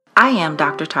I am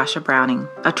Dr. Tasha Browning,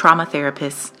 a trauma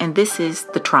therapist, and this is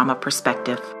The Trauma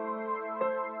Perspective.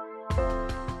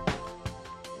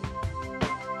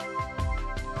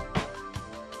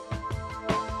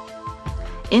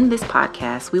 In this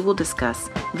podcast, we will discuss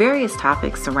various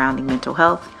topics surrounding mental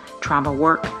health, trauma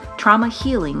work, trauma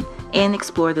healing, and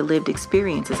explore the lived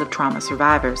experiences of trauma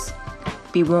survivors.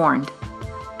 Be warned,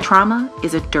 trauma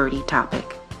is a dirty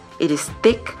topic. It is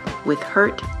thick with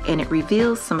hurt, and it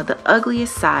reveals some of the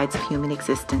ugliest sides of human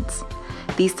existence.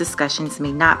 These discussions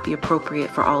may not be appropriate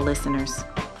for all listeners.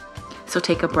 So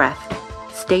take a breath,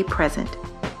 stay present,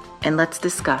 and let's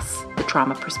discuss the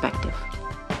trauma perspective.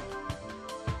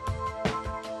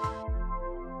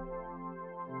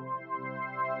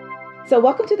 So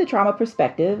welcome to the Trauma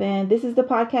Perspective, and this is the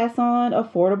podcast on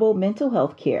affordable mental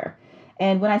health care.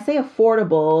 And when I say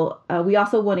affordable, we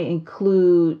also want to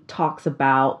include talks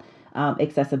about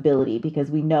accessibility, because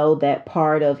we know that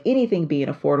part of anything being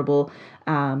affordable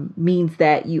means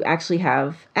that you actually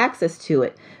have access to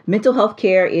it. Mental health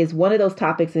care is one of those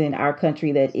topics in our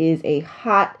country that is a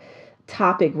hot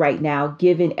topic right now,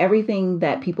 given everything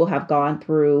that people have gone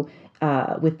through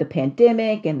with the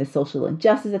pandemic and the social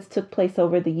injustice that's took place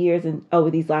over the years and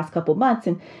over these last couple months.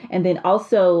 And then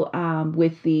also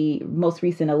with the most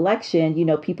recent election,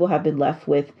 people have been left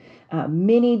with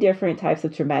many different types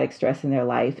of traumatic stress in their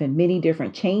life and many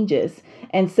different changes.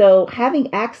 And so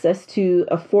having access to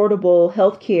affordable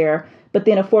healthcare, but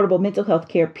then affordable mental health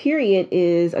care, period,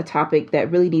 is a topic that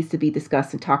really needs to be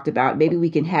discussed and talked about. Maybe we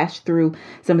can hash through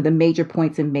some of the major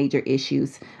points and major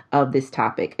issues of this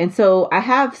topic. And so I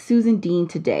have Susan Dean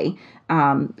today,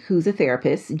 who's a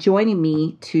therapist, joining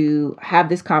me to have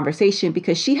this conversation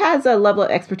because she has a level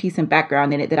of expertise and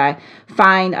background in it that I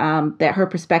find that her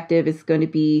perspective is going to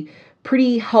be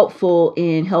pretty helpful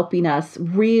in helping us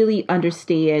really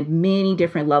understand many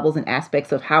different levels and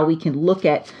aspects of how we can look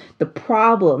at the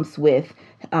problems with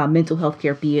mental health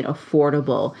care being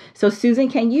affordable. So Susan,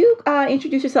 can you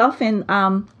introduce yourself and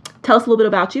tell us a little bit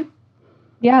about you?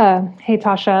 Yeah. Hey,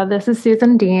 Tasha, this is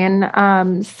Susan Dean.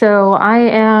 So I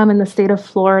am in the state of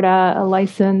Florida, a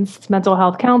licensed mental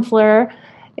health counselor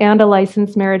and a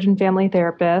licensed marriage and family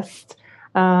therapist.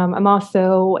 I'm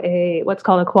also what's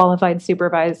called a qualified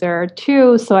supervisor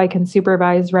too, so I can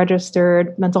supervise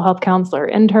registered mental health counselor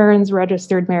interns,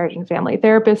 registered marriage and family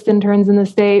therapist interns in the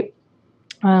state.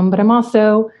 But I'm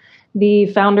also the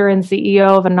founder and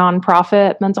CEO of a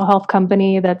nonprofit mental health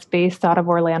company that's based out of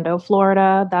Orlando,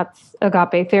 Florida. That's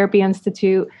Agape Therapy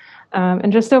Institute.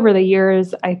 And just over the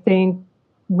years, I think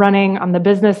running on the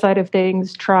business side of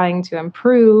things, trying to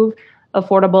improve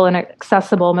affordable and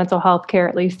accessible mental health care,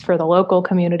 at least for the local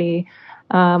community.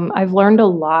 I've learned a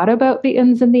lot about the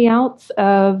ins and the outs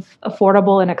of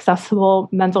affordable and accessible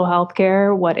mental health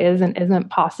care, what is and isn't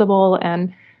possible,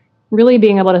 and really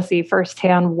being able to see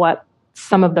firsthand what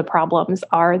some of the problems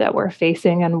are that we're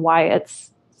facing and why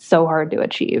it's so hard to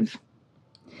achieve.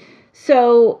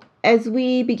 So as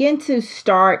we begin to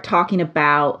start talking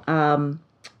about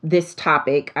this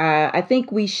topic, I think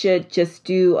we should just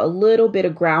do a little bit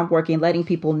of groundwork in letting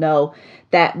people know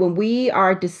that when we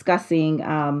are discussing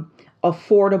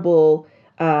affordable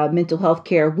mental health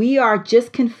care, we are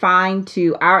just confined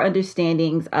to our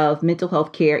understandings of mental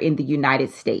health care in the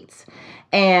United States.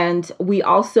 And we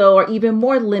also are even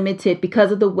more limited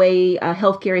because of the way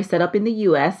healthcare is set up in the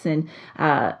U.S. And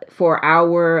for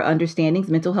our understandings,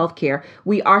 mental health care,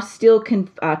 we are still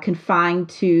confined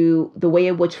to the way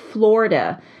in which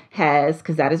Florida has,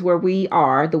 because that is where we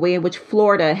are, the way in which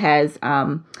Florida has,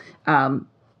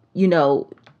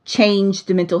 changed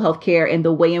the mental health care and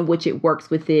the way in which it works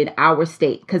within our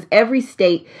state, because every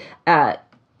state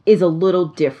is a little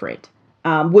different.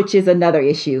 Which is another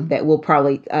issue that we'll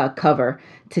probably cover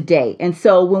today. And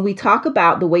so when we talk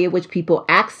about the way in which people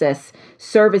access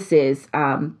services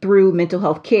through mental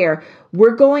health care,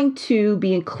 we're going to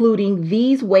be including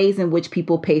these ways in which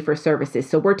people pay for services.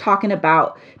 So we're talking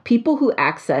about people who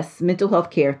access mental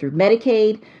health care through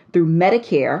Medicaid, through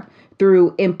Medicare,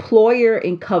 through employer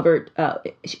and covered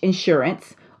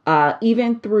insurance,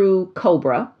 even through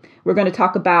COBRA. We're going to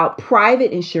talk about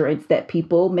private insurance that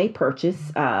people may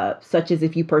purchase, such as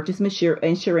if you purchase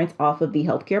insurance off of the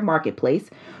healthcare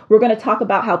marketplace. We're going to talk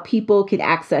about how people can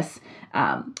access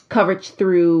coverage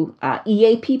through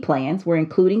EAP plans. We're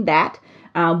including that.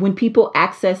 When people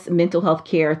access mental health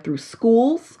care through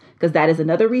schools, because that is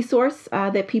another resource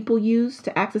that people use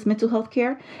to access mental health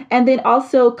care. And then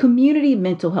also community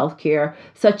mental health care,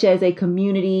 such as a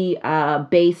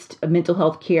community-based mental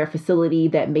health care facility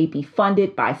that may be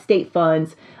funded by state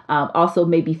funds, also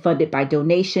may be funded by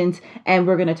donations. And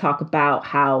we're going to talk about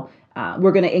how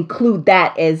we're going to include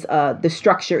that as the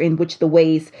structure in which the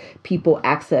ways people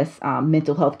access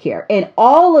mental health care. And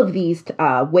all of these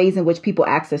ways in which people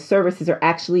access services are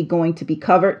actually going to be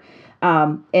covered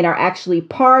and are actually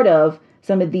part of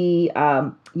some of the,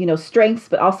 strengths,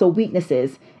 but also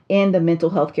weaknesses in the mental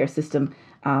health care system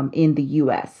in the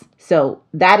U.S. So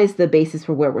that is the basis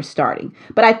for where we're starting.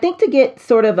 But I think to get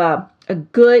sort of a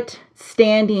good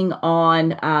standing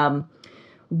on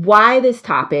why this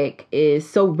topic is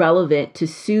so relevant to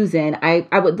Susan,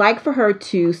 I would like for her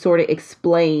to sort of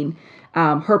explain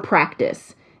her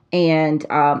practice and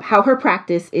how her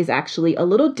practice is actually a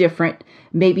little different,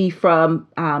 maybe from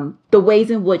the ways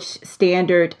in which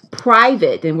standard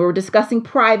private, and we're discussing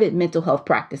private mental health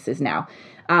practices now,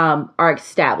 are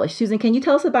established. Susan, can you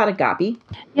tell us about Agape?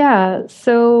 Yeah,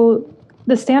 so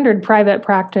the standard private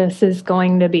practice is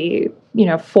going to be,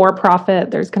 for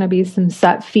profit. There's going to be some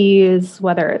set fees,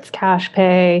 whether it's cash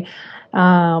pay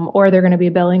or they're going to be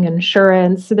billing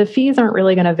insurance. So the fees aren't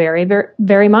really going to vary very,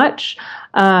 very much.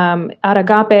 At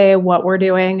Agape, what we're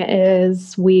doing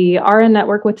is we are in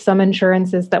network with some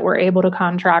insurances that we're able to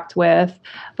contract with,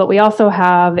 but we also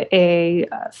have a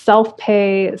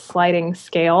self-pay sliding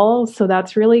scale. So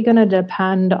that's really going to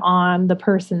depend on the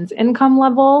person's income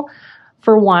level,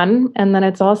 for one, and then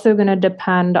it's also going to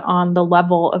depend on the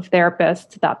level of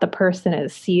therapist that the person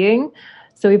is seeing.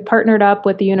 So we've partnered up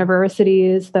with the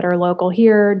universities that are local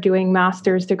here doing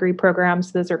master's degree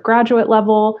programs. Those are graduate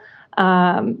level,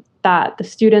 that the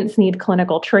students need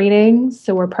clinical training.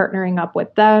 So we're partnering up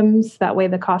with them. So that way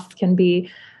the costs can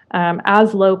be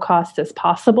as low cost as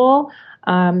possible.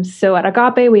 So at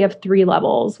Agape, we have 3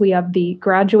 levels. We have the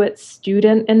graduate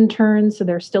student interns, so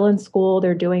they're still in school,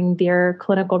 they're doing their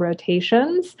clinical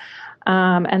rotations.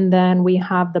 And then we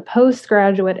have the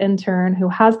postgraduate intern who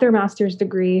has their master's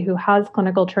degree, who has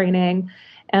clinical training,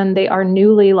 and they are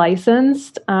newly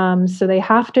licensed. So they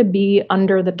have to be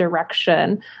under the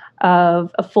direction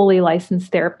of a fully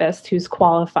licensed therapist who's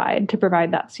qualified to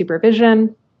provide that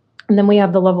supervision. And then we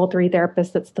have the level 3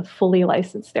 therapist that's the fully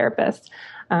licensed therapist.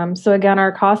 So again,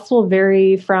 our costs will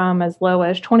vary from as low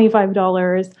as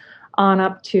 $25 on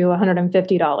up to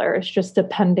 $150, just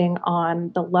depending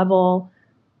on the level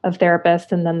of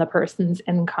therapist and then the person's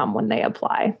income when they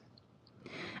apply.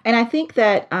 And I think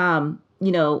that,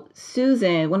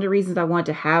 Susan, one of the reasons I wanted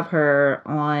to have her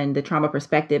on the Trauma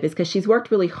Perspective is because she's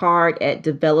worked really hard at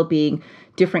developing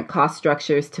different cost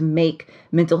structures to make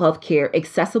mental health care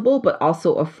accessible, but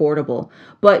also affordable.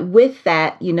 But with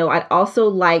that, I'd also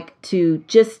like to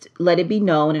just let it be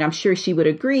known, and I'm sure she would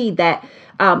agree, that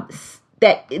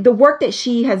that the work that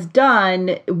she has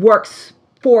done works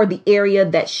for the area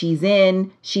that she's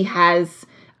in. She has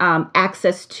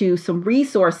access to some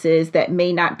resources that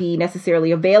may not be necessarily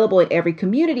available in every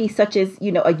community, such as,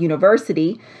 a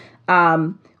university,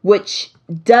 which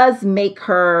does make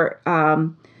her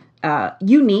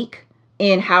unique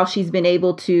in how she's been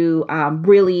able to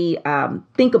really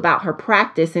think about her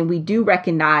practice. And we do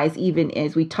recognize, even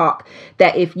as we talk,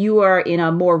 that if you are in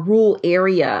a more rural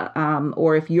area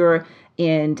or if you're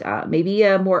in maybe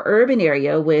a more urban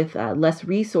area with less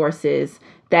resources,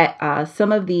 that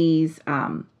some of these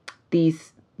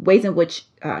ways in which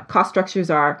cost structures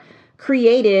are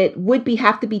created would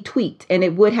have to be tweaked, and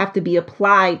it would have to be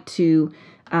applied to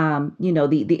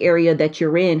the area that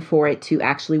you're in for it to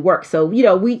actually work. So, we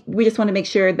just want to make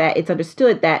sure that it's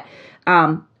understood that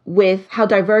with how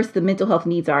diverse the mental health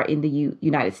needs are in the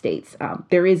United States,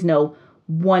 there is no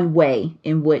one way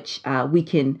in which we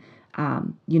can,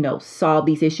 solve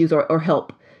these issues or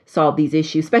help solve these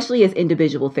issues, especially as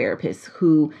individual therapists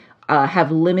who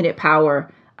have limited power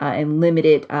and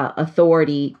limited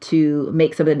authority to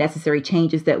make some of the necessary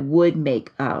changes that would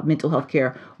make mental health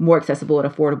care more accessible and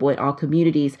affordable in all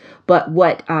communities. But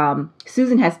what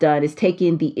Susan has done is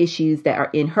taken the issues that are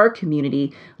in her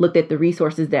community, looked at the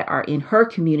resources that are in her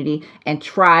community, and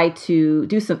try to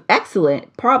do some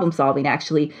excellent problem solving,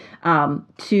 actually,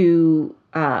 to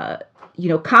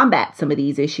combat some of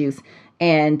these issues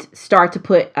and start to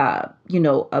put a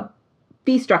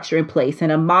fee structure in place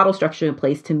and a model structure in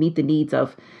place to meet the needs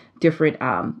of different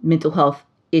mental health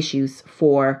issues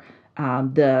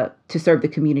to serve the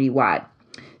community wide.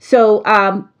 So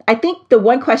I think the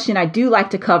one question I do like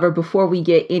to cover before we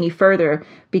get any further,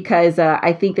 because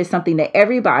I think there's something that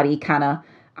everybody kind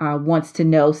of wants to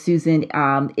know, Susan,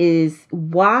 is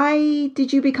why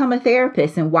did you become a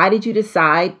therapist, and why did you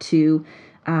decide to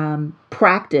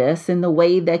practice in the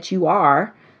way that you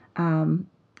are,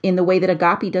 in the way that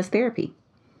Agape does therapy?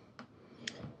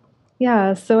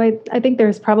 Yeah, so I think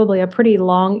there's probably a pretty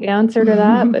long answer to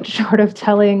that, but short of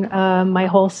telling my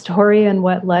whole story and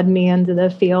what led me into the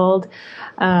field,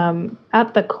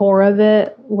 at the core of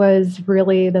it was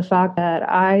really the fact that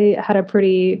I had a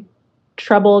pretty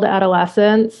troubled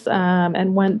adolescence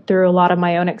and went through a lot of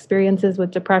my own experiences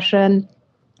with depression,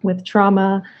 with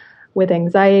trauma, with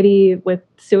anxiety, with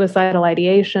suicidal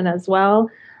ideation as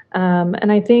well.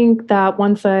 And I think that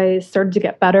once I started to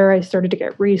get better, I started to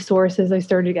get resources, I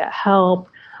started to get help.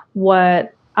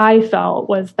 What I felt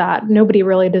was that nobody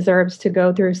really deserves to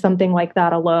go through something like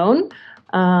that alone.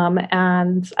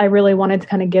 And I really wanted to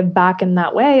kind of give back in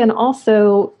that way and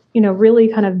also, really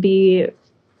kind of be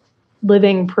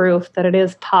living proof that it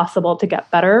is possible to get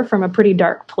better from a pretty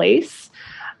dark place.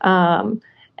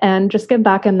 And just give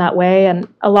back in that way. And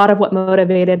a lot of what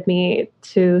motivated me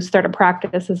to start a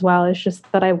practice as well is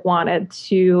just that I wanted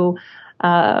to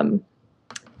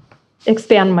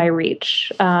expand my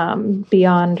reach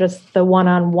beyond just the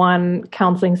one-on-one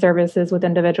counseling services with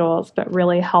individuals, but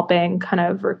really helping kind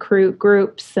of recruit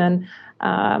groups and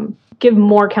give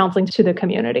more counseling to the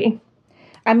community.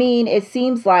 I mean, it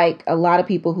seems like a lot of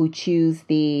people who choose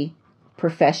the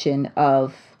profession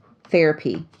of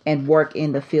therapy and work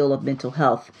in the field of mental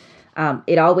health,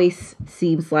 it always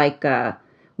seems like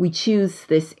we choose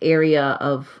this area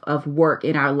of work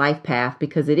in our life path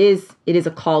because it is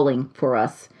a calling for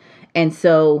us. And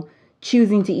so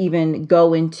choosing to even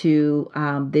go into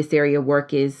this area of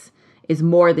work is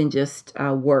more than just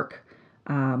work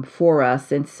for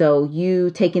us. And so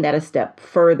you taking that a step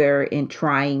further in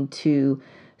trying to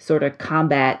sort of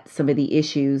combat some of the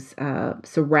issues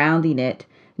surrounding it,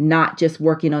 not just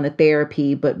working on the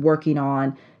therapy, but working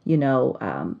on the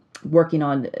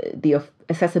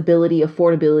accessibility,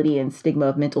 affordability, and stigma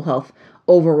of mental health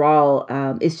overall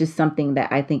is just something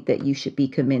that I think that you should be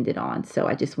commended on. So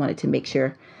I just wanted to make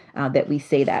sure that we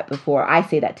say that before I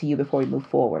say that to you before we move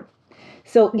forward.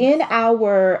 So in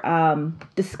our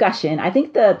discussion, I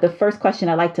think the first question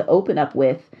I like to open up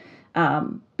with,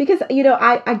 because,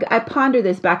 I ponder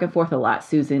this back and forth a lot,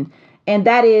 Susan, and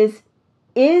that is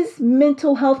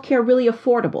mental health care really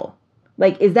affordable?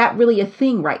 Like, is that really a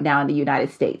thing right now in the United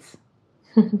States?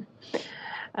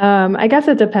 I guess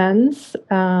it depends.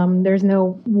 There's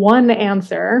no one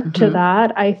answer to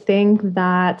that. I think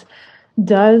that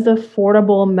does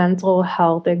affordable mental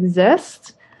health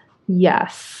exist?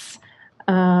 Yes.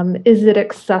 Is it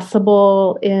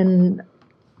accessible in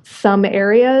some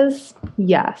areas?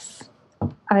 Yes.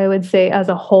 I would say as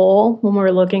a whole, when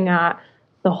we're looking at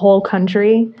the whole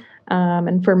country,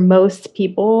 and for most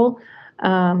people,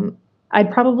 I'd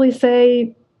probably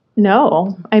say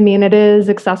no. I mean, it is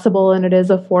accessible and it is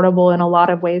affordable in a lot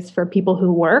of ways for people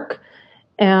who work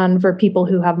and for people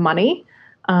who have money.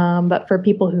 But for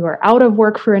people who are out of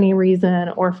work for any reason,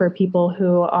 or for people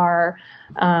who are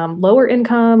lower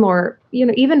income or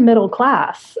even middle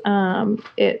class,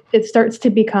 it starts to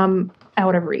become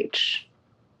out of reach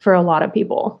for a lot of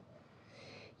people.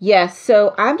 Yes.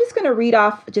 So I'm just going to read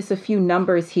off just a few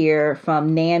numbers here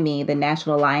from NAMI, the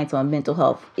National Alliance on Mental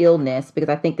Health Illness, because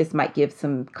I think this might give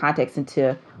some context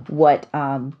into what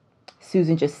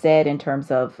Susan just said in terms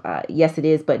of yes, it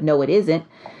is, but no, it isn't.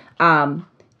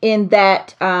 In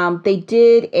that they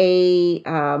did a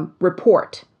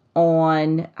report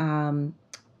on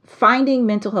finding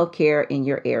mental health care in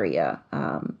your area.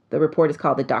 The report is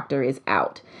called The Doctor Is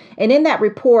Out. And in that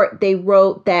report, they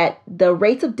wrote that the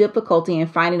rates of difficulty in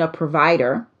finding a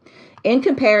provider in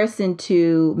comparison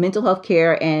to mental health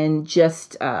care and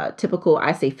just typical,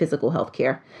 I say, physical health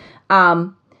care.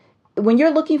 When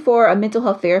you're looking for a mental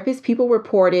health therapist, people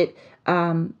reported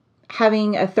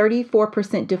having a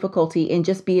 34% difficulty in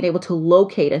just being able to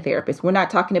locate a therapist. We're not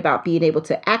talking about being able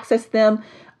to access them,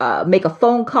 make a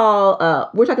phone call.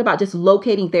 We're talking about just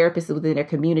locating therapists within their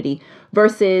community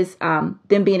versus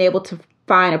them being able to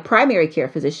find a primary care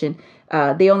physician.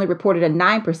 They only reported a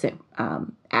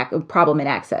 9% problem in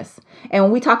access. And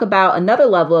when we talk about another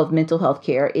level of mental health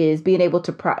care is being able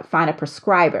to find a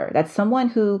prescriber. That's someone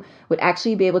who would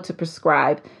actually be able to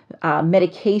prescribe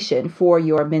medication for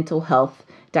your mental health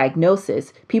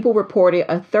diagnosis. People reported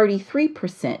a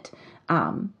 33%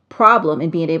 problem in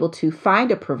being able to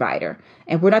find a provider.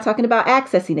 And we're not talking about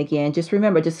accessing again. Just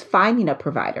remember, just finding a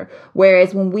provider.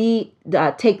 Whereas when we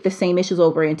take the same issues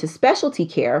over into specialty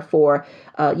care for,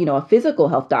 a physical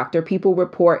health doctor, people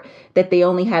report that they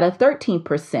only had a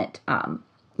 13%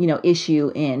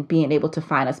 issue in being able to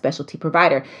find a specialty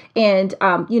provider. And,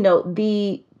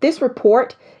 this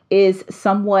report is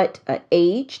somewhat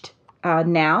aged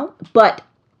now, but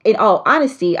in all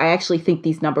honesty, I actually think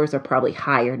these numbers are probably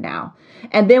higher now.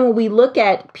 And then when we look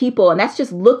at people, and that's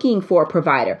just looking for a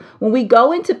provider, when we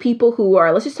go into people who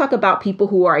are, let's just talk about people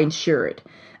who are insured,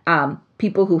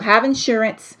 people who have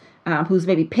insurance, who's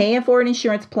maybe paying for an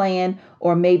insurance plan,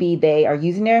 or maybe they are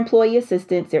using their employee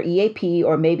assistance, their EAP,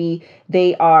 or maybe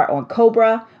they are on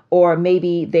COBRA, or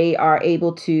maybe they are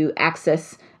able to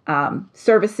access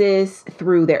services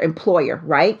through their employer,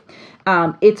 right?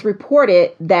 It's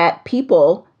reported that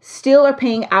people still are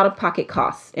paying out-of-pocket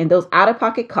costs, and those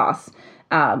out-of-pocket costs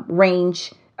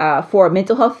range for a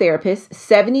mental health therapist.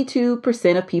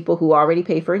 72% of people who already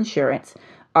pay for insurance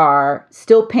are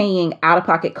still paying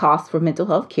out-of-pocket costs for mental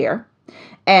health care.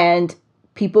 And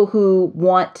people who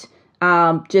want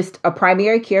just a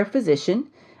primary care physician,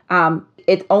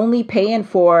 it's only paying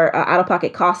for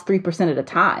out-of-pocket costs 3% of the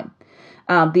time.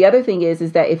 The other thing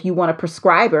is that if you want a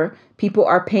prescriber, people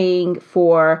are paying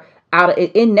for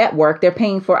in network, they're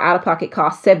paying for out-of-pocket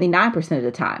costs 79% of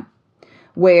the time,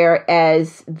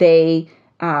 whereas they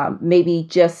maybe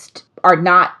just are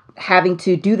not having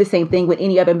to do the same thing with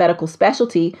any other medical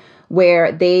specialty,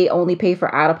 where they only pay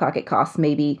for out-of-pocket costs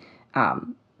maybe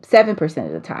 7%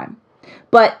 of the time.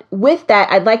 But with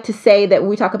that, I'd like to say that when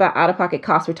we talk about out-of-pocket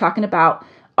costs, we're talking about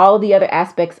all the other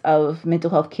aspects of mental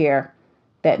health care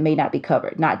that may not be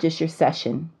covered, not just your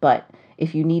session, but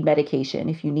if you need medication,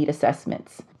 if you need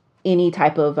assessments, any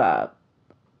type of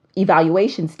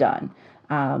evaluations done,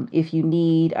 if you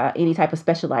need any type of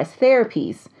specialized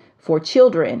therapies for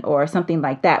children or something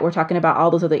like that. We're talking about all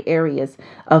those other areas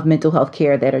of mental health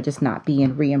care that are just not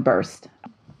being reimbursed.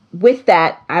 With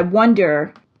that, I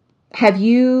wonder,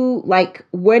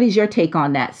 what is your take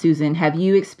on that, Susan? Have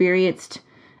you experienced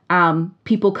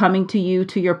people coming to you,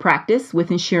 to your practice with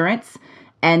insurance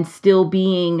and still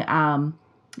being,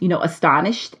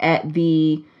 astonished at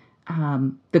the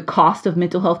cost of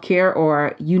mental health care,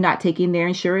 or you not taking their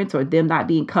insurance, or them not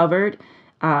being covered,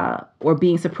 or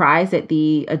being surprised at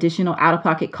the additional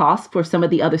out-of-pocket costs for some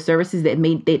of the other services that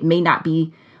may not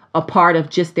be a part of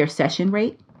just their session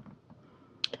rate?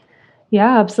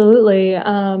 Yeah, absolutely.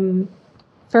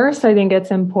 First, I think it's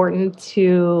important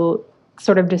to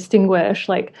sort of distinguish,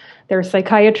 like, there's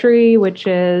psychiatry, which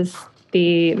is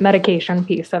the medication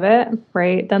piece of it,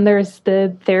 right? Then there's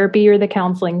the therapy or the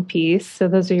counseling piece. So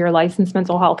those are your licensed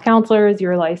mental health counselors,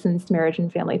 your licensed marriage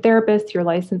and family therapists, your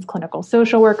licensed clinical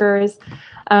social workers.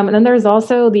 And then there's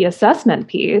also the assessment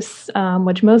piece,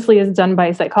 which mostly is done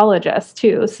by psychologists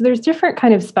too. So there's different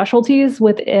kind of specialties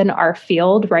within our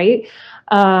field, right?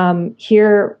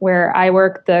 Here where I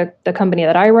work, the company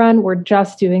that I run, we're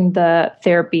just doing the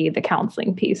therapy, the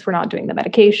counseling piece. We're not doing the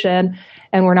medication,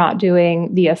 and we're not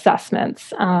doing the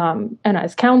assessments. And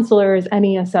as counselors,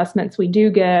 any assessments we do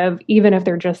give, even if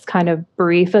they're just kind of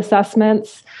brief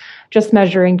assessments, just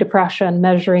measuring depression,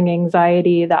 measuring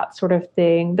anxiety, that sort of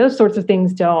thing, those sorts of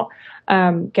things don't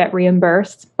get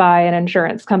reimbursed by an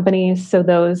insurance company. So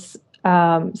those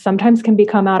sometimes can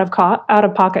become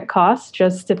out-of-pocket costs,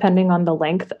 just depending on the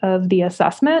length of the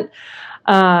assessment.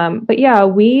 But yeah,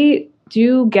 we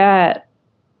do get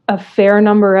a fair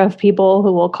number of people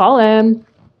who will call in.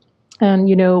 And,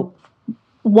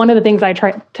 one of the things I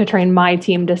try to train my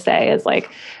team to say is, like,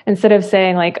 instead of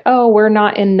saying like, oh, we're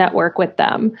not in network with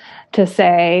them, to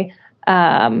say,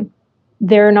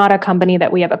 they're not a company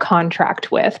that we have a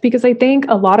contract with. Because I think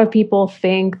a lot of people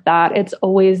think that it's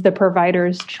always the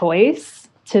provider's choice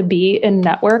to be in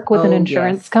network with an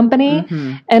insurance company.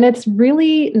 Mm-hmm. And it's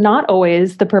really not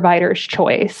always the provider's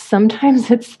choice. Sometimes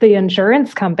it's the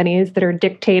insurance companies that are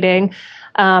dictating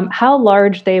how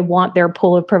large they want their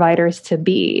pool of providers to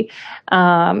be.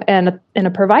 And a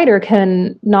provider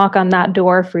can knock on that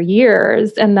door for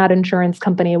years, and that insurance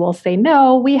company will say,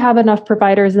 no, we have enough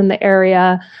providers in the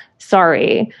area.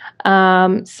 Sorry.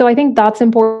 So I think that's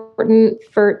important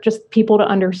for just people to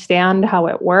understand how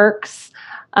it works.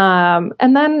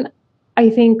 And then I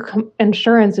think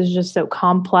insurance is just so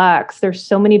complex. There's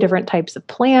so many different types of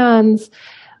plans.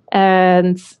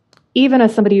 And even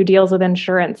as somebody who deals with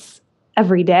insurance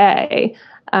every day,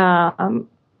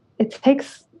 it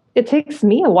takes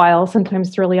me a while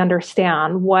sometimes to really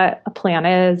understand what a plan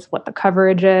is, what the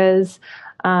coverage is.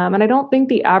 And I don't think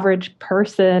the average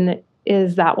person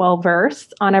is that well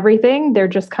versed on everything. They're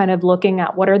just kind of looking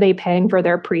at what are they paying for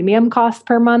their premium cost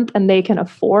per month and they can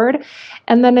afford.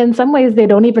 And then in some ways, they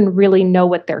don't even really know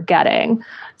what they're getting.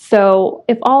 So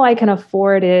if all I can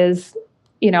afford is,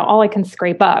 all I can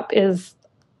scrape up is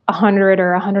 $100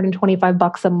 or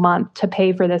 $125 a month to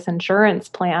pay for this insurance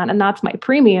plan, and that's my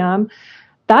premium,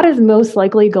 that is most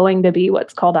likely going to be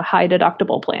what's called a high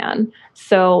deductible plan.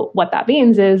 So what that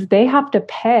means is they have to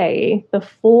pay the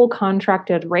full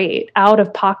contracted rate out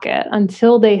of pocket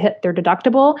until they hit their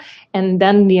deductible, and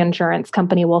then the insurance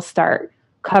company will start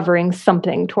covering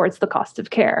something towards the cost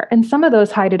of care. And some of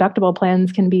those high deductible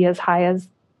plans can be as high as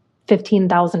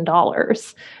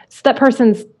 $15,000. So that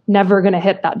person's never going to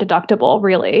hit that deductible,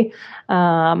 really.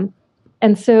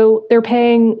 And so they're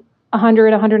paying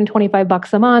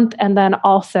 $125 a month. And then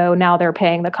also now they're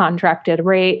paying the contracted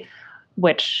rate,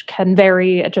 which can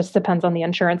vary. It just depends on the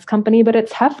insurance company, but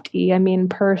it's hefty. I mean,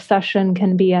 per session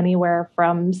can be anywhere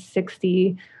from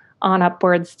 $60 on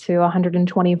upwards to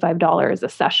 $125 a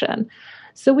session.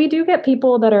 So we do get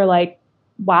people that are like,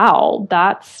 wow,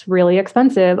 that's really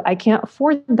expensive. I can't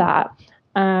afford that.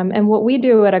 And what we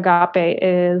do at Agape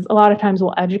is a lot of times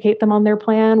we'll educate them on their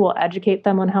plan. We'll educate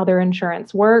them on how their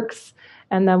insurance works.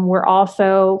 And then we're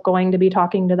also going to be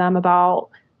talking to them about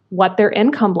what their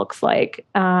income looks like.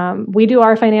 We do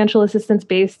our financial assistance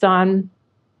based on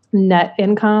net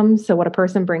income, so what a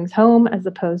person brings home as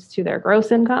opposed to their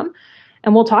gross income.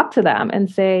 And we'll talk to them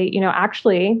and say,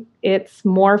 actually, it's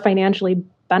more financially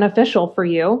beneficial for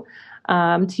you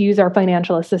to use our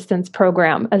financial assistance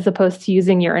program as opposed to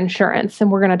using your insurance. And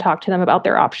we're going to talk to them about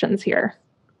their options here.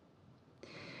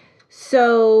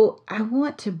 So I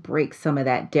want to break some of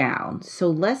that down. So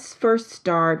let's first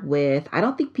start with, I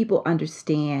don't think people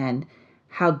understand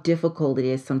how difficult it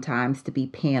is sometimes to be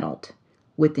paneled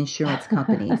with insurance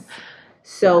companies.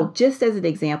 So just as an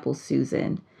example,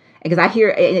 Susan, because I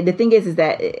hear, the thing is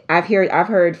that I've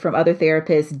heard from other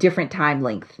therapists different time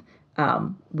length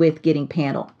with getting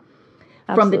panel.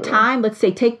 Absolutely. From the time, let's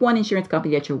say, take one insurance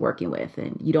company that you're working with,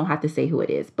 and you don't have to say who it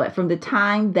is, but from the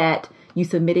time that you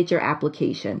submitted your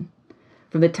application,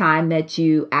 from the time that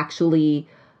you actually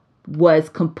was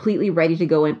completely ready to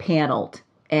go and paneled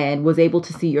and was able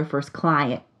to see your first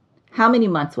client, how many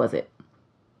months was it?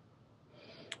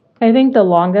 I think the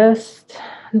longest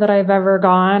that I've ever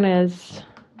gone is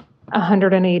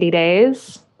 180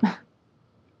 days.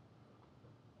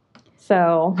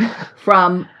 So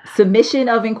from submission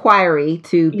of inquiry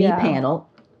to be paneled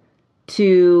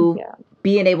to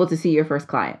being able to see your first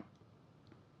client.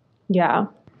 Yeah.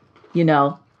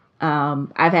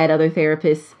 I've had other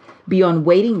therapists be on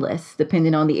waiting lists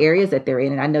depending on the areas that they're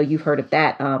in. And I know you've heard of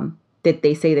that, that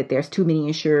they say that there's too many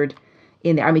insured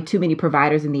in there. Too many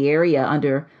providers in the area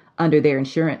under their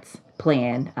insurance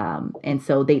plan. And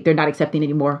so they're not accepting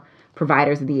any more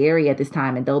providers in the area at this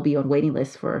time, and they'll be on waiting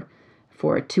lists for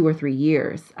 2 or 3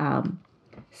 years.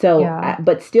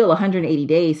 But still 180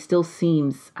 days still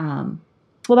seems,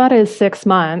 well, that is 6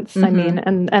 months. Mm-hmm. I mean,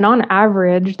 and on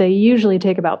average, they usually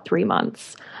take about 3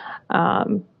 months,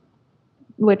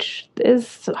 which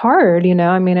is hard,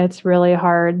 it's really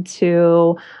hard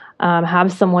to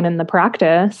have someone in the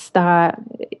practice that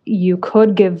you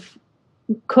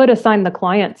could assign the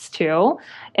clients to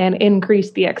and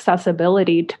increase the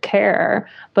accessibility to care.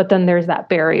 But then there's that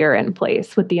barrier in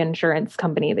place with the insurance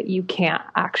company that you can't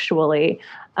actually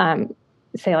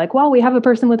say like, well, we have a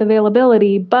person with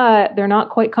availability, but they're not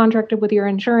quite contracted with your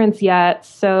insurance yet.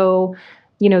 So,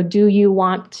 do you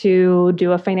want to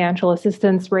do a financial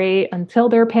assistance rate until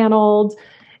they're paneled?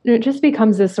 And it just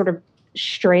becomes this sort of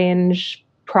strange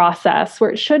process where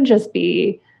it should just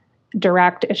be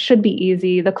direct. It should be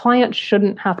easy. The client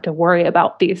shouldn't have to worry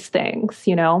about these things,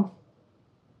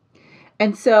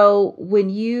 And so when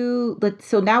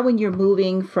you're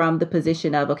moving from the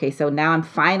position of, okay, so now I'm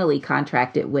finally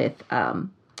contracted with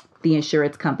the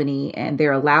insurance company and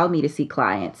they're allowed me to see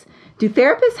clients. Do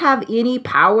therapists have any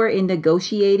power in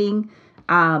negotiating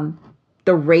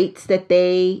the rates that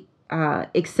they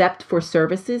accept for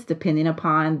services depending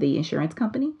upon the insurance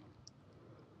company?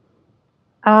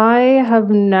 I have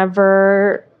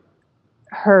never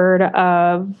heard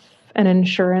of an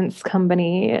insurance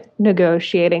company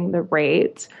negotiating the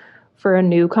rate for a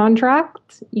new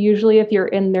contract. Usually if you're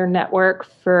in their network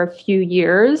for a few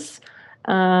years,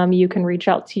 you can reach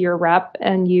out to your rep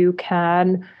and you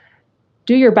can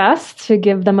do your best to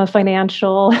give them a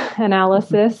financial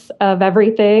analysis of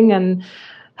everything and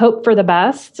hope for the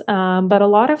best. But a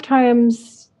lot of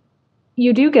times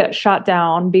you do get shot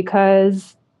down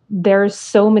because there's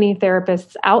so many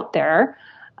therapists out there.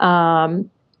 And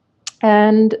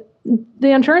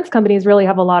the insurance companies really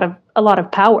have a lot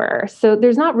of power. So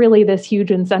there's not really this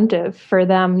huge incentive for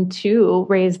them to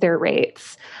raise their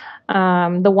rates.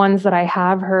 The ones that I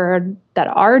have heard that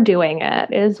are doing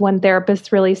it is when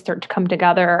therapists really start to come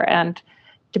together. And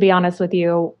to be honest with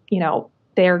you,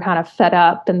 they're kind of fed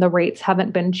up and the rates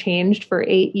haven't been changed for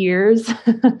 8 years.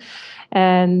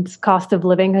 And cost of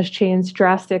living has changed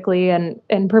drastically.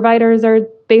 And providers are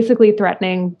basically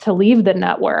threatening to leave the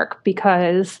network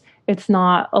because it's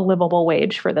not a livable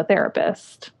wage for the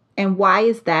therapist. And why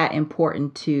is that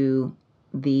important to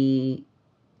the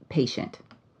patient?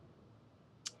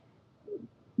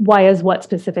 Why is what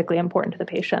specifically important to the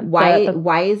patient?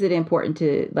 Why is it important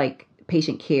to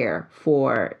patient care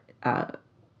for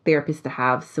therapists to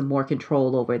have some more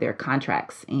control over their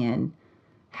contracts and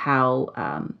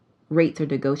how rates are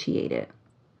negotiated?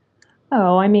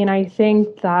 Oh, I mean, I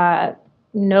think that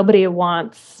nobody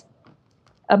wants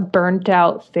a burnt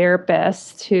out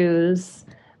therapist who's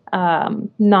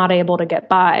not able to get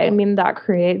by. I mean, that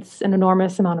creates an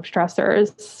enormous amount of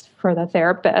stressors for the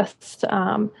therapist.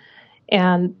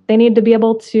 And they need to be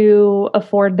able to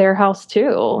afford their house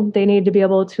too. They need to be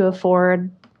able to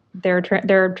afford their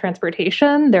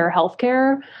transportation, their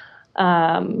healthcare,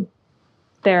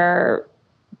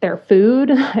 their food,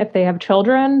 if they have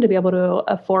children, to be able to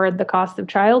afford the cost of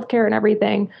childcare and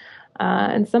everything.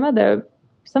 And some of the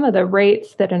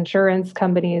rates that insurance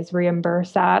companies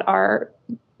reimburse at are,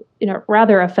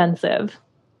 rather offensive.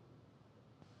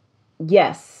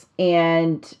 Yes.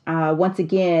 And once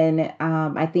again,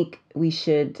 I think we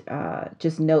should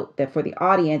just note that for the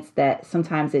audience that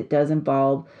sometimes it does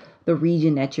involve the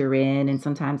region that you're in, and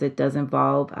sometimes it does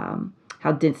involve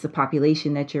how dense the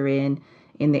population that you're in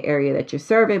the area that you're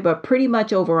serving, but pretty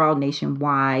much overall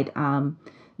nationwide. One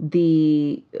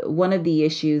of the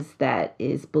issues that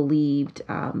is believed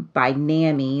by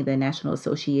NAMI, the National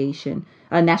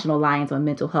Alliance on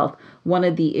Mental Health, one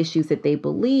of the issues that they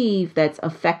believe that's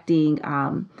affecting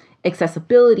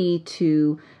accessibility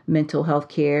to mental health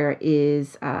care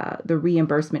is the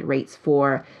reimbursement rates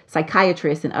for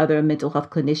psychiatrists and other mental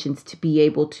health clinicians to be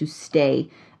able to stay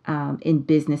in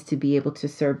business, to be able to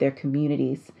serve their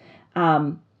communities.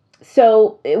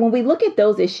 So when we look at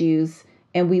those issues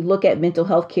and we look at mental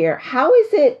health care, how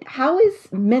is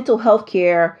mental health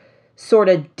care sort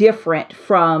of different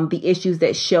from the issues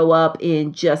that show up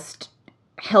in just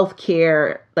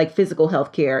healthcare, like physical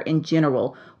healthcare in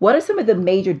general? What are some of the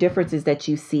major differences that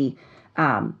you see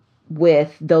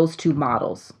with those two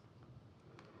models?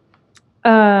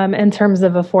 In terms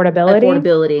of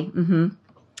affordability?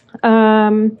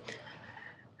 Mm-hmm.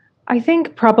 I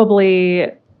think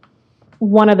probably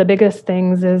one of the biggest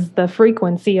things is the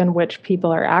frequency in which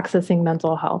people are accessing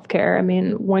mental health care. I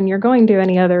mean, when you're going to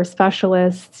any other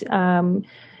specialist,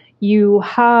 you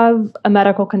have a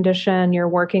medical condition you're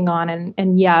working on,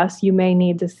 and yes, you may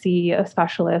need to see a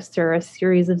specialist or a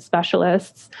series of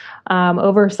specialists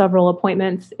over several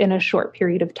appointments in a short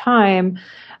period of time.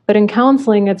 But in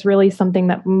counseling, it's really something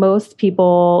that most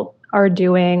people are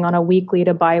doing on a weekly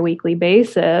to biweekly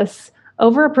basis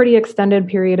over a pretty extended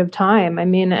period of time. I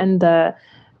mean, and the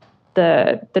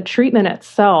treatment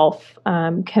itself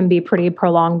can be pretty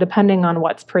prolonged depending on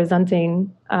what's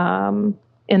presenting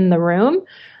in the room.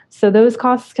 So those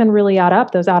costs can really add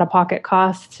up, those out-of-pocket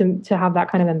costs to have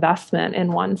that kind of investment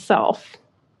in oneself.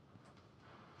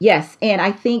 Yes, and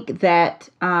I think that,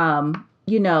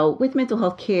 with mental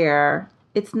health care,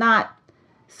 it's not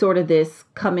sort of this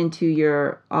come into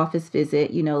your office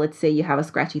visit. Let's say you have a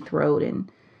scratchy throat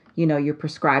and, you're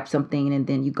prescribed something and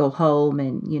then you go home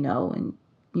and,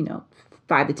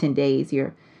 5 to 10 days,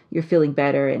 you're feeling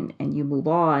better and you move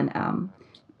on.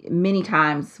 Many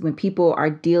times when people are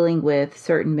dealing with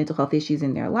certain mental health issues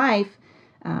in their life,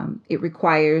 it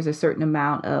requires a certain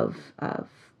amount of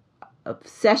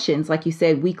sessions, like you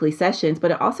said, weekly sessions,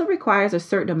 but it also requires a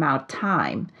certain amount of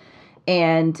time.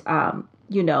 And,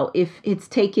 if it's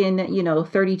taken,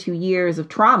 32 years of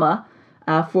trauma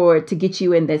to get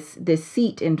you in this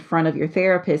seat in front of your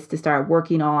therapist to start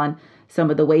working on some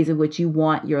of the ways in which you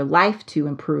want your life to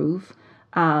improve,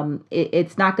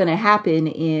 it's not going to happen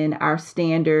in our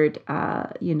standard,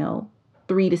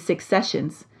 3 to 6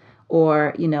 sessions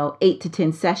or, 8 to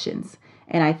 10 sessions.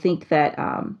 And I think that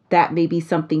that may be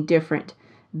something different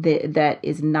that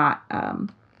is not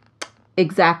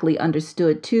exactly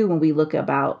understood too when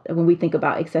we think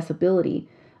about accessibility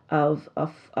of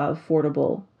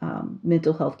affordable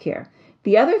mental health care.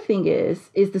 The other thing is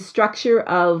the structure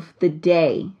of the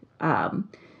day.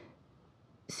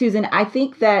 Susan, I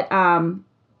think that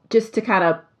just to kind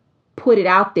of put it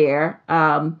out there,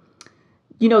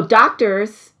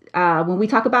 doctors, when we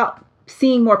talk about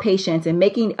seeing more patients and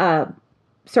making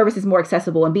services more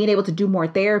accessible and being able to do more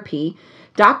therapy,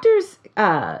 doctors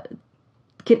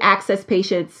can access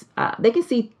patients. They can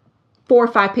see 4 or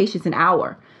 5 patients an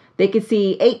hour. They can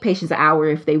see 8 patients an hour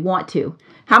if they want to.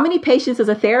 How many patients does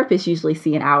a therapist usually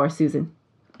see an hour, Susan?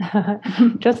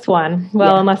 Just one.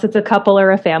 Well, unless it's a couple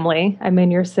or a family. I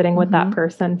mean, you're sitting with that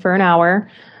person for an hour,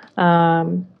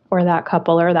 or that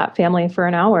couple or that family for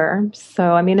an hour.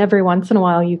 So, I mean, every once in a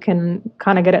while, you can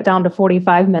kind of get it down to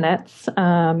 45 minutes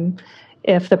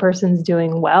if the person's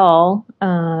doing well.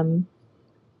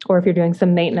 Or if you're doing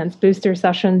some maintenance booster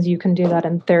sessions, you can do that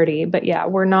in 30. But yeah,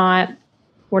 we're not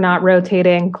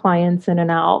rotating clients in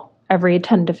and out every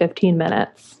 10 to 15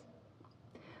 minutes.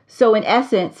 So in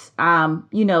essence,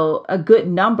 a good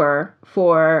number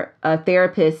for a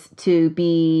therapist to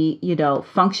be,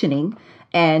 functioning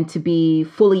and to be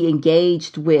fully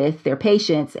engaged with their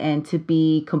patients and to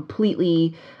be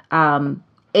completely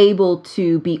able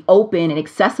to be open and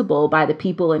accessible by the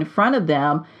people in front of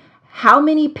them. How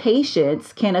many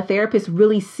patients can a therapist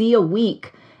really see a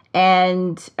week?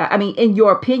 And in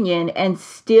your opinion, and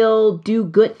still do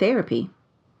good therapy?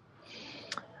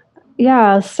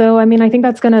 Yeah, so I think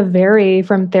that's going to vary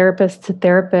from therapist to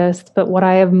therapist, but what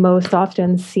I have most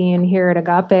often seen here at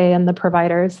Agape and the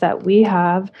providers that we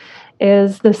have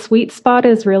is the sweet spot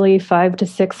is really 5 to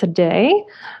 6 a day,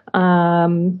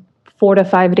 4 to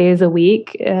 5 days a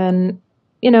week. And,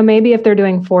 maybe if they're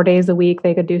doing 4 days a week,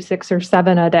 they could do 6 or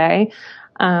 7 a day.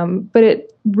 But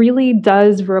it really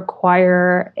does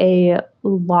require a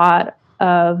lot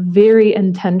of very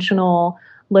intentional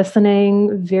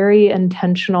listening, very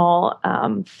intentional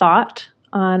thought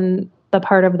on the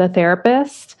part of the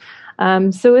therapist.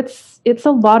 So it's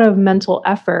a lot of mental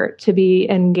effort to be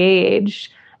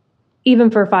engaged, even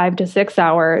for 5 to 6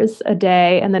 hours a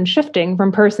day, and then shifting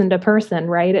from person to person,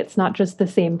 right? It's not just the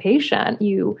same patient.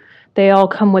 They all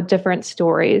come with different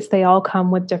stories. They all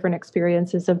come with different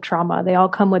experiences of trauma. They all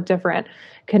come with different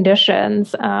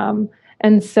conditions.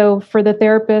 And so for the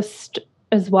therapist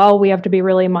as well, we have to be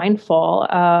really mindful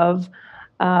of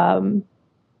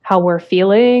how we're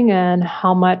feeling and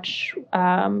how much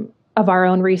of our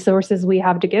own resources we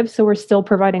have to give. So we're still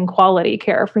providing quality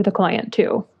care for the client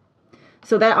too.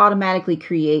 So that automatically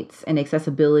creates an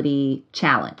accessibility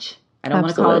challenge. I don't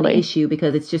want to call it an issue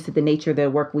because it's just the nature of the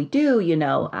work we do.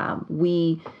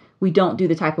 We don't do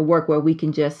the type of work where we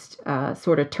can just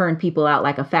sort of turn people out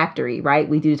like a factory, right?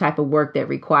 We do the type of work that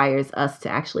requires us to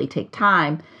actually take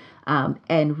time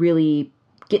and really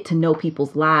get to know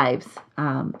people's lives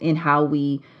in how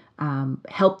we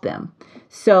help them.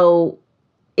 So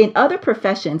in other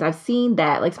professions, I've seen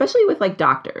that, like, especially with like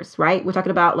doctors, right? We're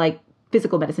talking about like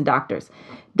physical medicine doctors.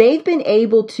 They've been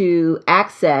able to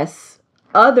access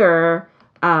other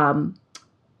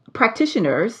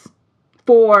practitioners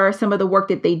for some of the work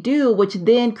that they do, which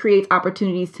then creates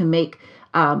opportunities to make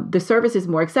the services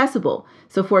more accessible.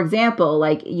 So for example,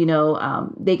 like,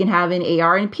 they can have an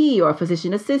ARNP or a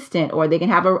physician assistant, or they can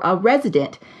have a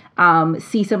resident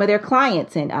see some of their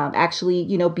clients and actually,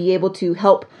 be able to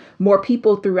help more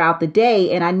people throughout the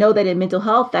day. And I know that in mental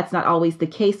health, that's not always the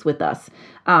case with us.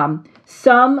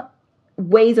 Some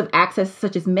ways of access,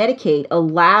 such as Medicaid,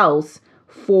 allows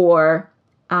for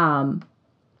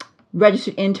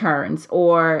registered interns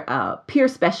or peer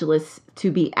specialists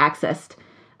to be accessed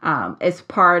as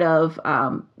part of,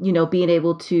 being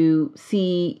able to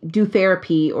do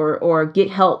therapy or get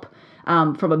help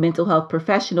from a mental health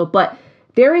professional. But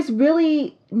there is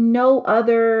really no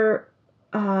other,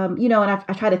 and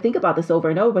I try to think about this over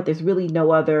and over, but there's really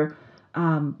no other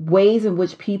ways in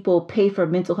which people pay for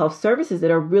mental health services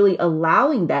that are really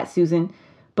allowing that, Susan.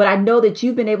 But I know that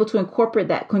you've been able to incorporate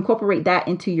that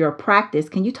into your practice.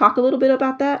 Can you talk a little bit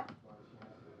about that?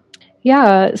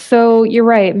 Yeah, so you're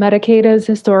right. Medicaid has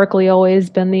historically always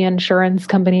been the insurance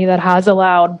company that has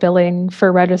allowed billing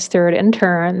for registered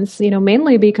interns,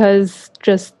 mainly because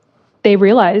just they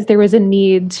realized there was a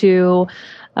need to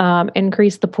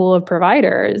increase the pool of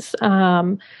providers.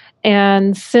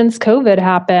 And since COVID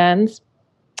happened,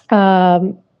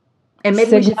 and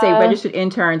maybe we should say registered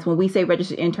interns. When we say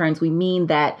registered interns, we mean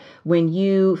that when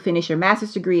you finish your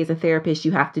master's degree as a therapist,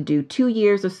 you have to do 2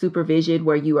 years of supervision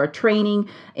where you are training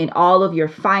in all of your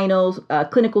final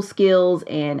clinical skills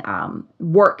and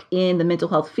work in the mental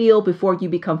health field before you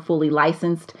become fully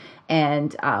licensed.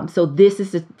 And so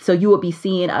you will be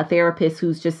seeing a therapist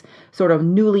who's just sort of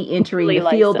newly entering the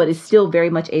field, but is still very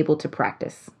much able to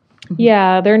practice.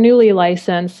 Yeah, they're newly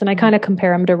licensed, and I kind of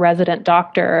compare them to resident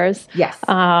doctors. Yes.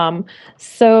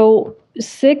 So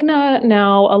Cigna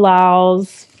now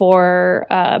allows for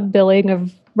billing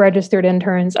of registered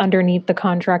interns underneath the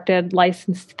contracted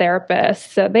licensed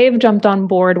therapists. So they've jumped on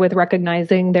board with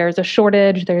recognizing there's a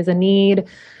shortage, there's a need,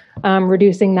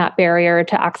 reducing that barrier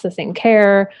to accessing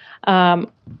care.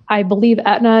 I believe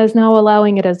Aetna is now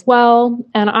allowing it as well.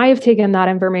 And I've taken that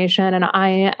information and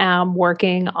I am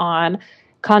working on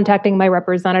contacting my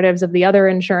representatives of the other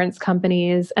insurance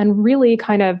companies and really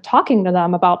kind of talking to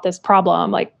them about this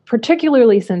problem, like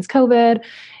particularly since COVID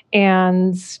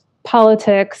and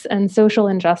politics and social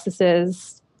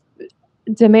injustices,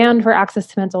 demand for access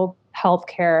to mental health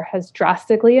care has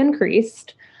drastically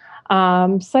increased.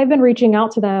 So I've been reaching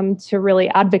out to them to really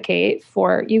advocate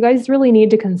for, you guys really need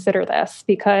to consider this,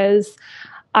 because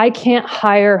I can't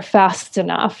hire fast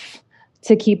enough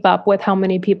to keep up with how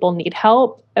many people need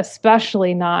help,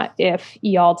 especially not if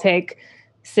y'all take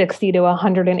 60 to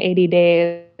 180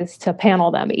 days to panel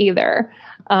them either.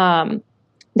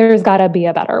 There's got to be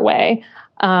a better way.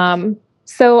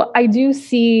 So I do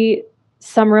see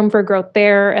some room for growth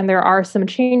there, and there are some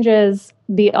changes.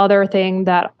 The other thing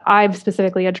that I've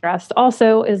specifically addressed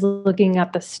also is looking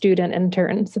at the student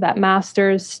intern. So that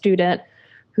master's student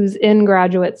who's in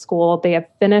graduate school, they have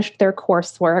finished their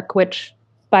coursework, which,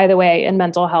 by the way, in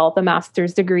mental health, a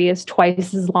master's degree is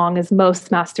twice as long as most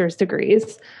master's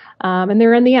degrees. And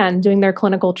they're in the end doing their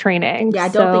clinical training. Yeah, I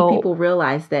don't think people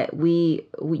realize that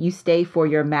you stay for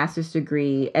your master's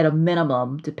degree at a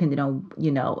minimum, depending on,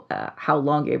 how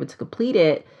long you're able to complete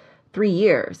it, 3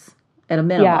 years at a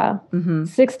minimum. Yeah,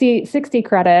 60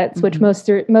 credits, which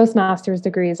most master's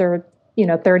degrees are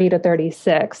 30 to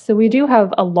 36. So we do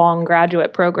have a long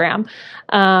graduate program.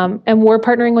 And we're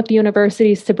partnering with the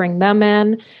universities to bring them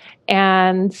in.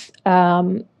 And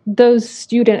those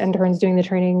student interns doing the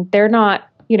training, they're not,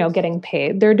 getting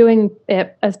paid. They're doing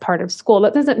it as part of school.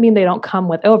 That doesn't mean they don't come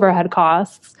with overhead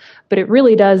costs, but it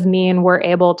really does mean we're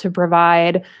able to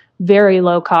provide very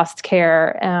low cost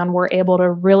care, and we're able to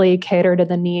really cater to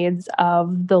the needs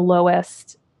of the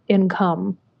lowest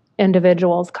income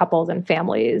individuals, couples, and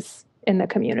families in the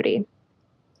community.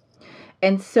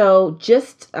 And so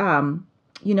just,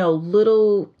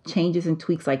 little changes and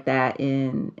tweaks like that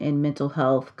in mental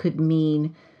health could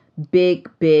mean big,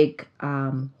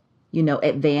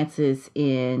 advances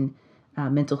in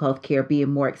mental health care being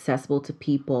more accessible to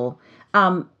people.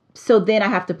 So then I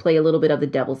have to play a little bit of the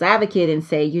devil's advocate and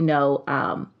say,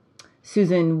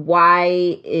 Susan,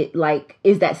 why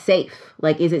is that safe?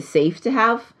 Is it safe to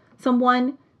have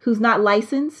someone who's not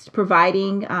licensed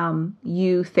providing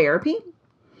you therapy?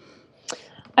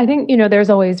 I think, there's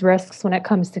always risks when it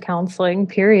comes to counseling,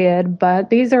 period. But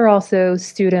these are also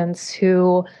students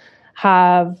who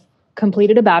have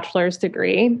completed a bachelor's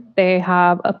degree. They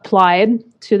have applied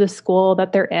to the school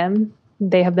that they're in.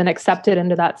 They have been accepted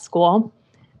into that school.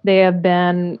 They have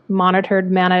been monitored,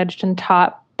 managed, and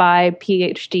taught by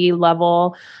PhD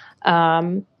level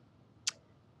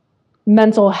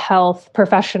mental health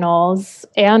professionals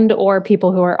and or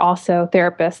people who are also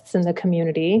therapists in the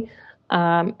community.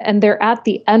 And they're at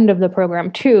the end of the program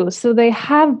too. So they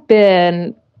have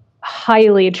been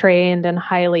highly trained and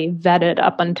highly vetted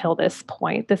up until this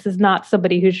point. This is not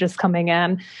somebody who's just coming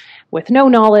in with no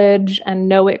knowledge and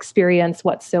no experience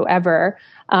whatsoever.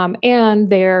 And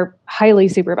they're highly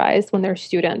supervised when they're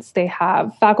students. They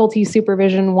have faculty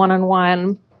supervision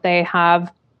one-on-one. They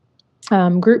have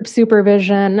group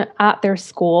supervision at their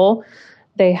school.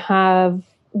 They have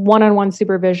one-on-one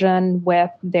supervision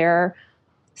with their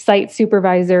site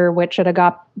supervisor, which at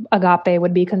Agape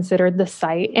would be considered the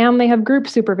site, and they have group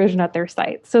supervision at their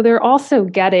site. So they're also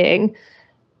getting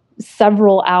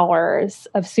several hours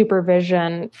of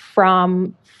supervision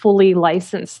from fully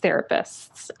licensed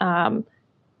therapists.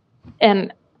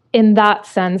 And in that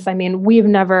sense, we've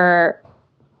never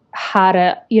had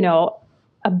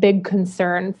a big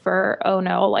concern for, oh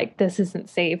no, this isn't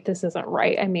safe, this isn't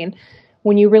right.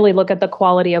 When you really look at the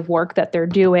quality of work that they're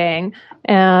doing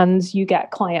and you get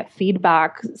client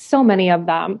feedback, so many of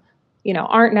them,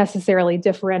 aren't necessarily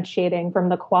differentiating from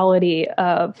the quality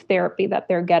of therapy that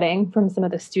they're getting from some of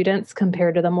the students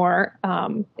compared to the more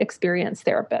experienced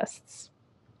therapists.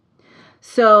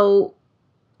 So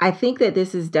I think that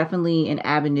this is definitely an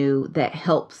avenue that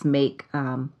helps make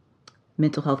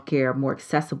mental health care more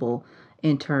accessible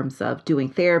in terms of doing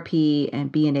therapy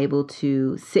and being able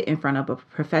to sit in front of a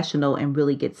professional and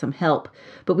really get some help.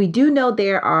 But we do know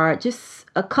there are just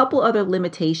a couple other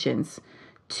limitations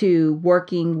to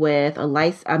working with a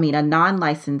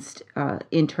non-licensed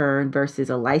intern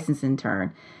versus a licensed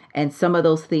intern. And some of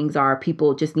those things are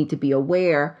people just need to be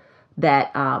aware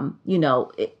that,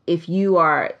 if you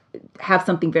have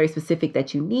something very specific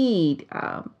that you need,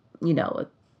 a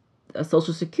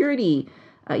Social Security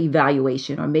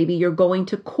evaluation, or maybe you're going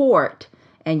to court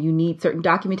and you need certain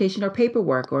documentation or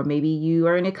paperwork, or maybe you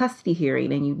are in a custody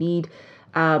hearing and you need,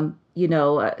 a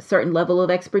certain level of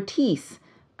expertise.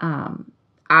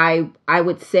 I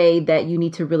would say that you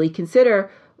need to really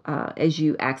consider, as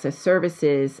you access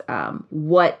services,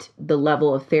 what the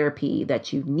level of therapy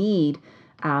that you need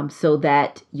so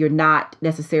that you're not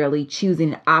necessarily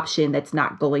choosing an option that's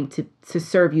not going to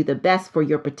serve you the best for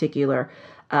your particular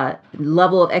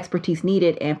level of expertise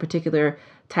needed and particular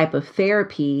type of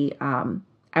therapy.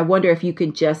 I wonder if you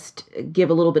could just give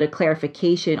a little bit of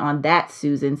clarification on that,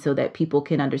 Susan, so that people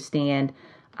can understand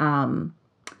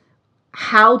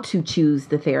how to choose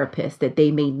the therapist that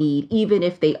they may need, even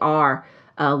if they are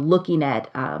looking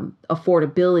at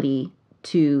affordability,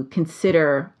 to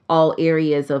consider all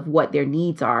areas of what their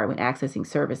needs are when accessing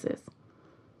services.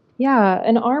 Yeah,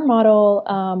 in our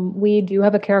model, we do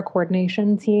have a care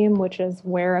coordination team, which is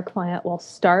where a client will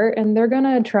start, and they're going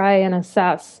to try and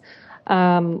assess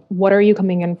what are you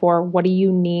coming in for, what do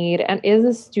you need, and is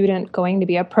a student going to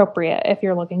be appropriate if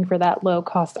you're looking for that low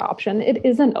cost option? It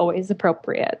isn't always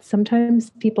appropriate.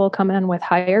 Sometimes people come in with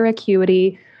higher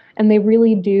acuity, and they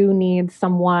really do need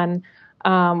someone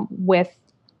with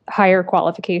higher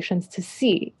qualifications to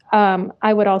see.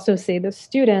 I would also say the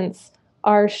students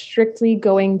are strictly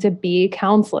going to be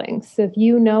counseling. So if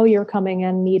you know you're coming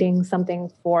in needing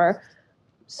something for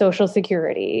Social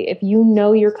Security, if you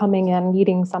know you're coming in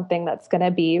needing something that's going to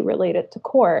be related to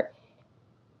court,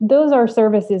 those are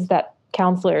services that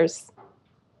counselors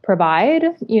provide,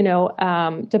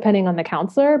 depending on the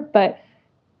counselor, but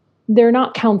they're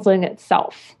not counseling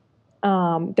itself.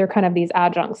 They're kind of these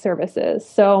adjunct services.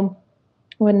 So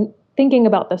when thinking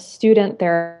about the student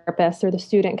therapists or the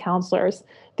student counselors,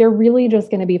 they're really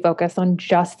just going to be focused on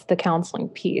just the counseling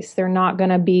piece. They're not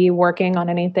going to be working on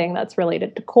anything that's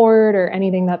related to court or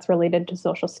anything that's related to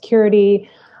Social Security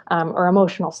or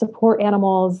emotional support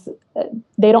animals.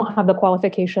 They don't have the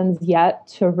qualifications yet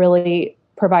to really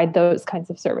provide those kinds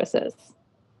of services.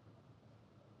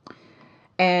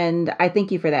 And I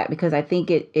thank you for that, because I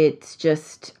think it's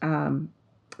just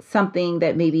something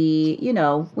that maybe,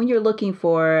 when you're looking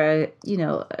for,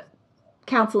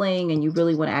 counseling and you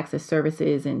really want to access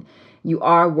services and you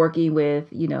are working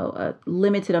with, a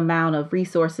limited amount of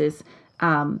resources,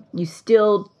 you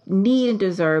still need and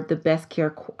deserve the best care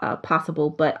possible.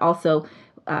 But also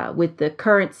with the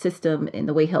current system and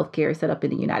the way healthcare is set up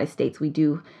in the United States, we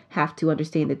do have to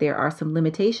understand that there are some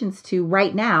limitations to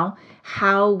right now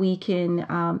how we can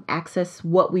access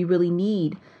what we really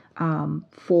need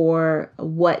for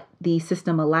what the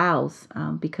system allows,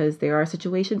 because there are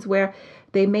situations where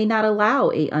they may not allow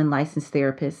a unlicensed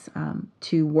therapist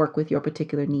to work with your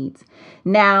particular needs.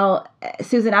 Now,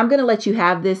 Susan, I'm going to let you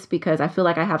have this because I feel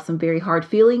like I have some very hard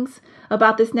feelings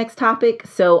about this next topic.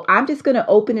 So I'm just going to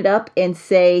open it up and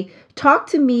say, talk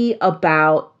to me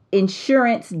about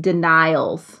insurance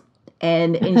denials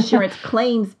and insurance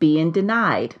claims being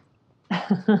denied.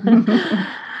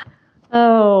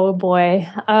 Oh boy.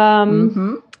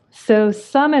 So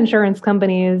some insurance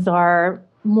companies are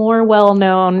more well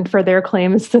known for their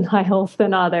claims denials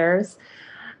than others.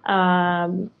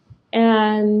 And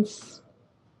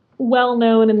well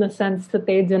known in the sense that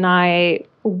they deny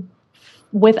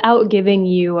without giving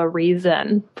you a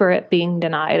reason for it being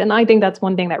denied. And I think that's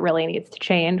one thing that really needs to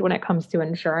change when it comes to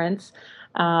insurance.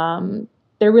 There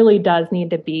really does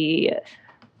need to be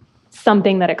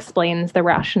something that explains the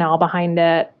rationale behind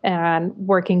it and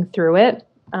working through it.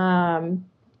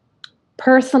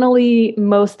 Personally,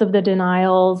 most of the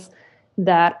denials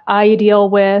that I deal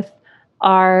with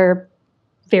are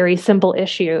very simple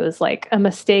issues, like a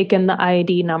mistake in the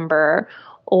ID number,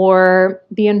 or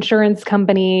the insurance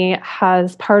company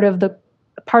has part of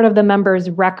the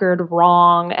member's record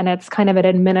wrong, and it's kind of an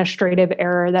administrative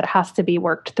error that has to be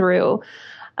worked through.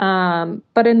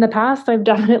 But in the past, I've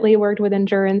definitely worked with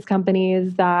insurance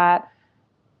companies that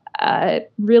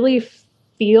it really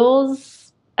feels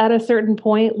at a certain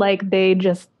point like they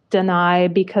just deny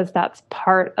because that's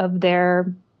part of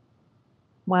their,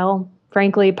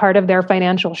 frankly, part of their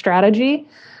financial strategy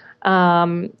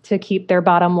to keep their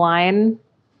bottom line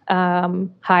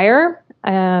higher.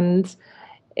 And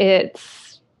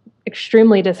it's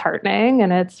extremely disheartening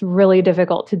and it's really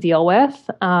difficult to deal with.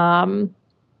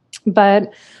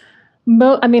 But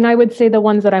I would say the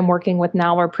ones that I'm working with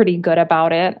now are pretty good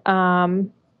about it.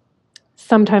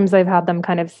 Sometimes I've had them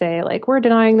kind of say, like, we're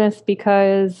denying this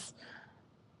because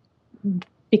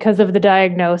of the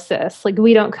diagnosis. Like,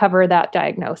 we don't cover that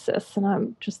diagnosis. And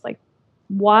I'm just like,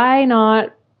 why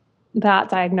not that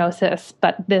diagnosis,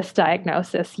 but this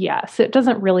diagnosis? Yes. It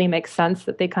doesn't really make sense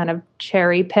that they kind of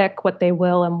cherry pick what they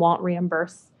will and won't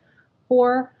reimburse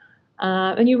for.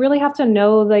 And you really have to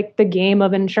know, like, the game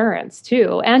of insurance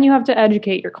too. And you have to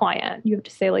educate your client. You have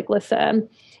to say, like, listen,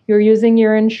 you're using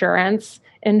your insurance.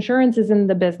 Insurance is in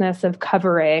the business of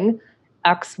covering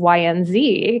X, Y, and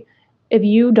Z. If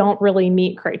you don't really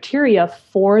meet criteria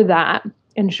for that,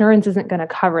 insurance isn't going to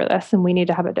cover this, and we need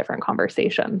to have a different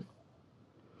conversation.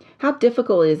 How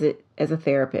difficult is it as a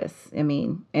therapist? I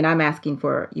mean, and I'm asking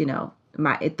for,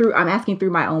 I'm asking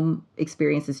through my own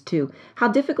experiences too. How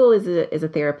difficult is it as a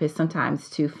therapist sometimes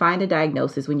to find a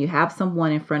diagnosis when you have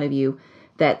someone in front of you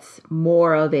that's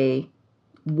more of a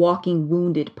walking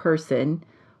wounded person,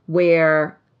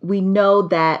 where we know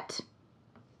that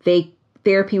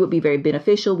therapy would be very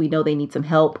beneficial. We know they need some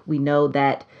help. We know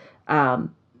that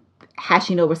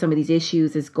hashing over some of these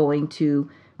issues is going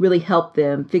to really help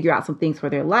them figure out some things for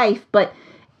their life. But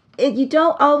you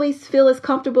don't always feel as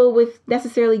comfortable with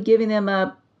necessarily giving them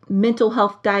a mental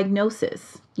health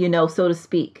diagnosis, so to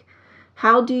speak.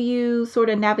 How do you sort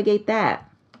of navigate that?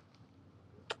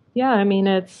 Yeah, I mean,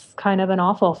 it's kind of an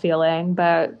awful feeling,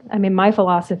 but I mean, my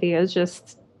philosophy is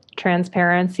just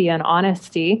transparency and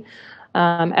honesty,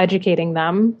 educating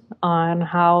them on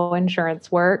how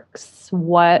insurance works,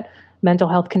 what mental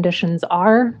health conditions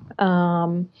are,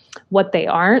 what they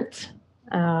aren't.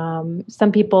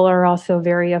 Some people are also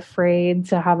very afraid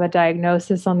to have a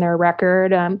diagnosis on their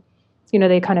record.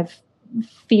 They kind of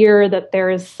fear that there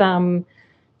is some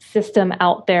system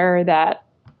out there that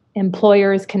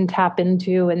employers can tap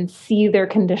into and see their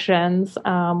conditions,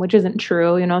 which isn't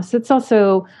true, So it's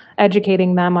also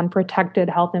educating them on protected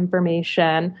health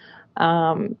information,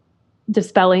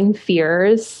 dispelling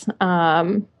fears,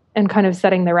 and kind of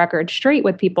setting the record straight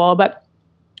with people. But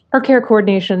our care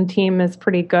coordination team is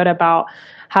pretty good about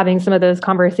having some of those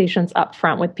conversations up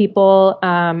front with people.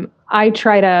 I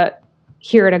try to,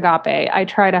 here at Agape, I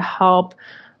try to help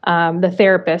the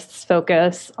therapists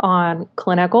focus on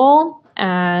clinical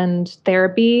and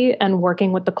therapy and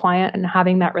working with the client and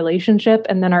having that relationship.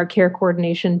 And then our care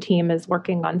coordination team is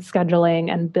working on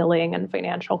scheduling and billing and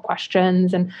financial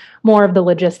questions and more of the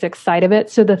logistics side of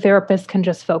it. So the therapist can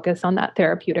just focus on that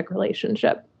therapeutic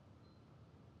relationship.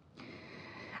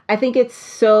 I think it's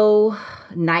so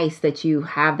nice that you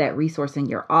have that resource in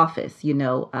your office,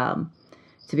 to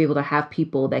be able to have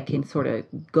people that can sort of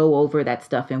go over that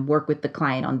stuff and work with the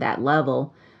client on that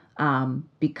level.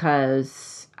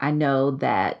 Because I know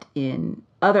that in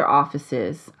other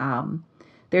offices,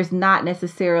 there's not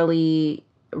necessarily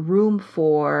room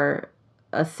for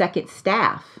a second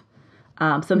staff.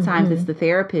 Sometimes it's the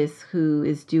therapist who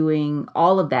is doing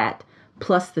all of that,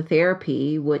 plus the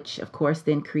therapy, which of course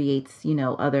then creates,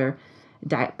 other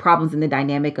problems in the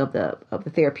dynamic of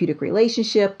the therapeutic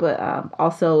relationship, but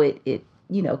also it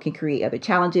can create other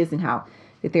challenges in how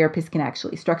the therapist can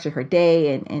actually structure her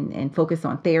day and focus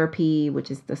on therapy,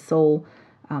 which is the sole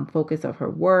focus of her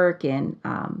work. And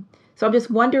so I'm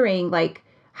just wondering, like,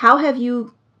 how have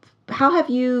you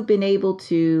been able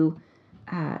to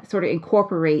sort of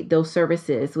incorporate those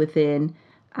services within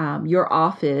your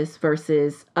office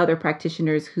versus other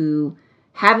practitioners who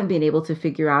haven't been able to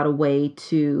figure out a way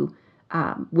to,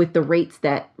 with the rates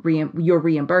that you're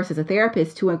reimbursed as a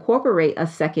therapist, to incorporate a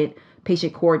second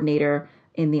patient coordinator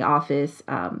in the office?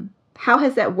 How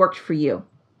has that worked for you?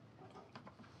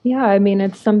 Yeah, I mean,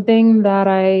 it's something that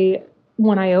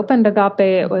when I opened Agape,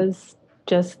 it was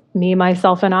just me,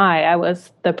 myself, and I. I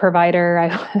was the provider, I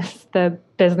was the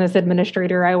business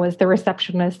administrator, I was the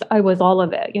receptionist, I was all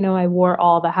of it. I wore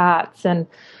all the hats, and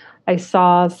I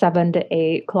saw 7 to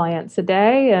 8 clients a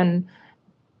day and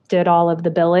did all of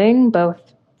the billing, both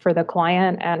for the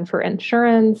client and for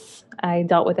insurance. I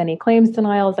dealt with any claims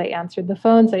denials, I answered the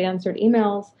phones, I answered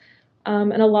emails.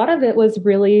 And a lot of it was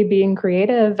really being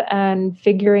creative and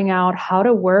figuring out how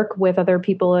to work with other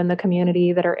people in the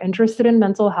community that are interested in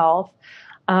mental health,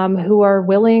 who are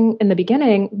willing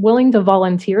to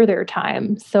volunteer their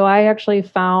time. So I actually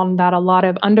found that a lot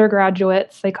of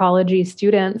undergraduate psychology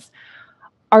students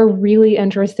are really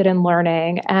interested in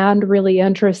learning and really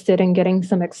interested in getting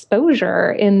some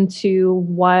exposure into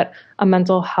what a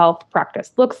mental health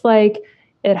practice looks like.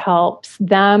 It helps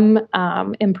them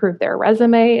improve their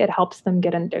resume. It helps them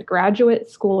get into graduate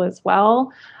school as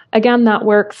well. Again, that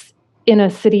works in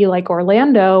a city like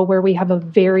Orlando, where we have a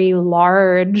very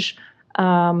large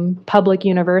public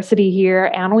university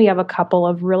here, and we have a couple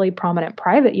of really prominent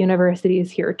private universities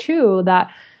here too,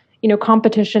 that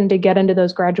competition to get into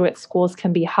those graduate schools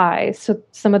can be high. So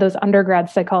some of those undergrad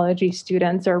psychology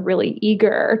students are really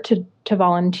eager to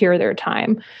volunteer their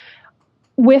time.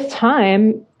 With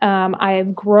time,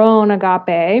 I've grown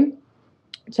Agape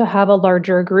to have a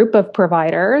larger group of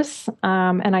providers.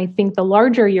 And I think the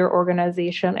larger your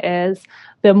organization is,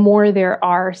 the more there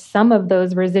are some of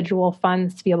those residual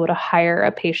funds to be able to hire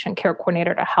a patient care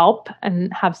coordinator to help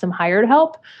and have some hired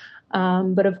help.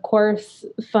 But of course,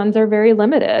 funds are very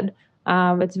limited.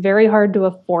 It's very hard to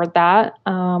afford that.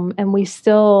 And we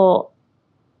still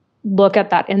look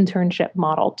at that internship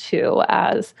model too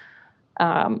as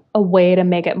a way to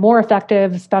make it more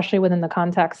effective, especially within the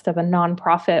context of a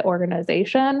nonprofit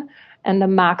organization, and to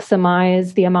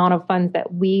maximize the amount of funds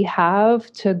that we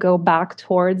have to go back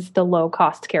towards the low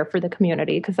cost care for the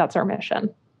community, because that's our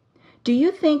mission. Do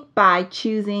you think by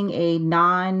choosing a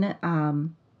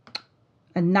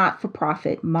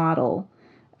not-for-profit model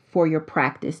for your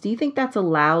practice, do you think that's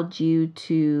allowed you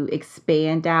to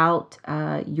expand out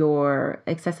your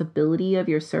accessibility of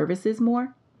your services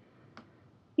more?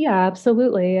 Yeah,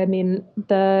 absolutely. I mean,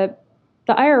 the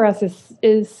IRS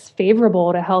is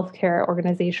favorable to healthcare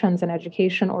organizations and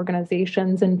education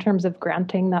organizations in terms of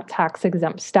granting that tax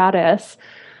exempt status.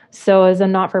 So as a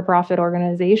not-for-profit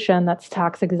organization that's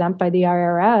tax exempt by the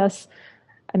IRS,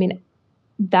 I mean,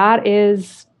 that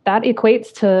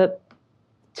equates to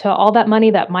all that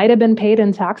money that might have been paid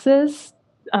in taxes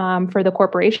for the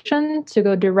corporation to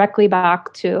go directly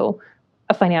back to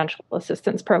a financial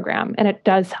assistance program. And it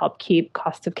does help keep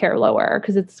cost of care lower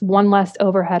because it's one less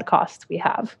overhead cost we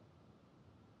have.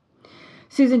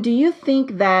 Susan, do you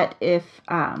think that if,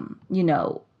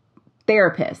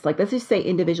 therapists, like let's just say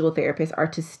individual therapists, are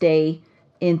to stay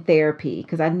in therapy?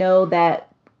 Because I know that,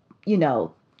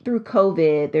 through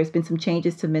COVID, there's been some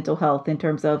changes to mental health in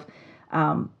terms of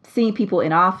seeing people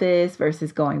in office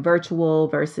versus going virtual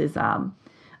versus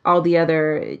all the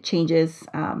other changes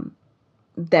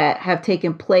that have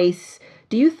taken place.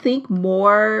 Do you think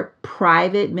more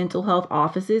private mental health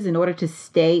offices, in order to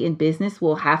stay in business,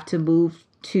 will have to move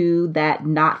to that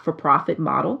not-for-profit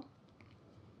model?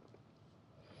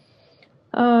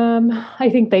 I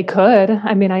think they could.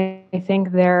 I mean, I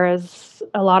think there is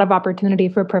a lot of opportunity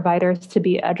for providers to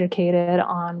be educated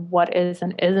on what is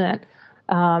and isn't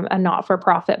a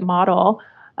not-for-profit model.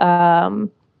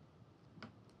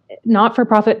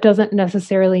 Not-for-profit doesn't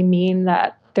necessarily mean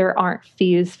that there aren't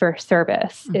fees for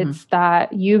service. Mm-hmm. It's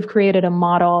that you've created a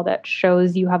model that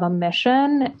shows you have a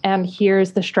mission, and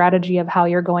here's the strategy of how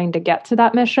you're going to get to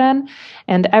that mission.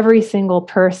 And every single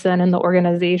person in the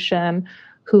organization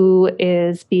who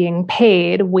is being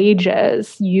paid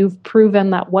wages, you've proven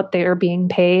that what they are being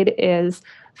paid is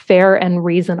fair and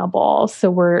reasonable.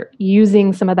 So we're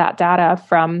using some of that data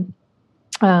from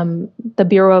the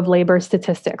Bureau of Labor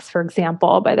Statistics, for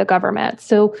example, by the government.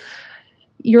 So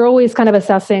you're always kind of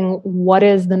assessing what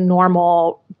is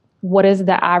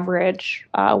the average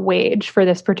wage for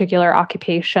this particular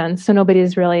occupation. So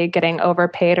nobody's really getting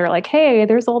overpaid or like, hey,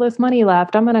 there's all this money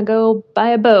left, I'm going to go buy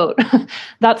a boat.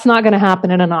 That's not going to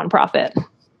happen in a nonprofit.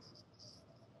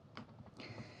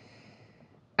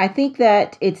 I think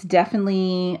that it's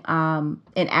definitely an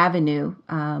avenue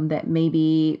that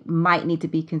maybe might need to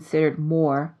be considered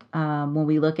more when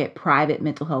we look at private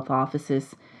mental health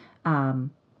offices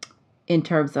in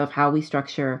terms of how we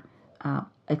structure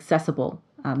accessible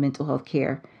mental health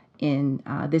care in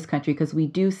this country. Because we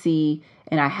do see,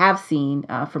 and I have seen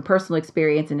from personal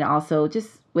experience and also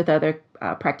just with other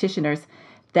practitioners,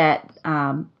 that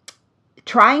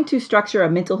trying to structure a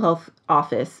mental health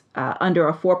office under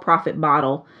a for-profit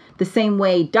model, the same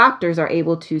way doctors are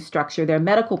able to structure their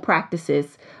medical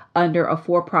practices under a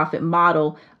for-profit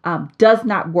model, does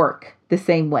not work the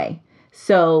same way.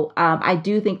 So I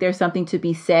do think there's something to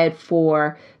be said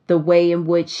for the way in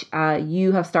which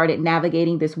you have started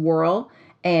navigating this world.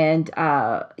 And,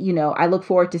 I look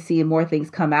forward to seeing more things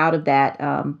come out of that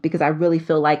because I really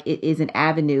feel like it is an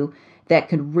avenue that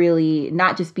could really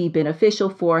not just be beneficial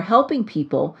for helping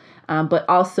people, but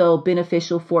also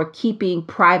beneficial for keeping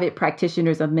private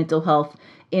practitioners of mental health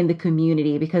in the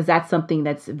community, because that's something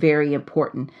that's very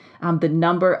important. The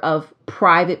number of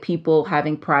private people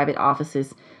having private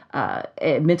offices,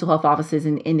 mental health offices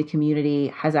in the community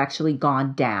has actually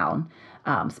gone down,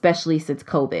 especially since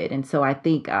COVID. And so I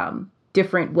think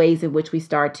different ways in which we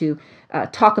start to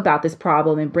talk about this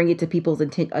problem and bring it to people's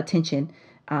attention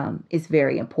is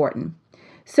very important.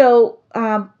 So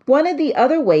one of the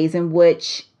other ways in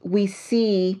which we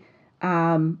see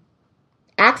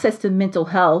access to mental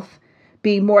health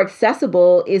be more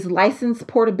accessible is license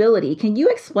portability. Can you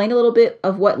explain a little bit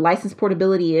of what license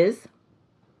portability is?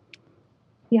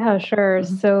 Yeah, sure.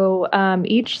 Mm-hmm. So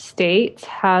each state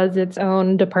has its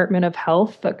own Department of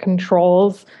Health that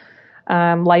controls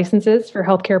licenses for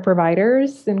healthcare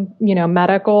providers and,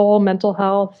 medical, mental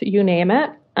health, you name it.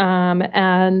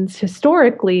 And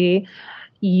historically,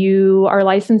 you are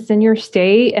licensed in your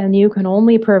state and you can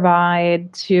only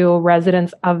provide to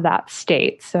residents of that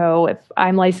state. So if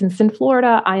I'm licensed in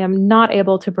Florida, I am not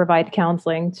able to provide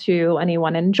counseling to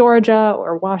anyone in Georgia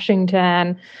or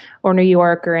Washington or New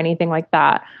York or anything like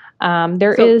that.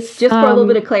 Just for a little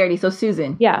bit of clarity. So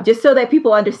Susan, yeah, just so that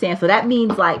people understand. So that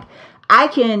means like I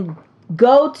can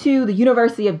go to the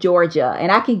University of Georgia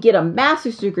and I can get a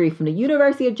master's degree from the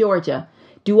University of Georgia,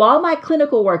 do all my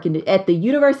clinical work at the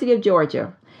University of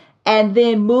Georgia, and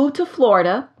then move to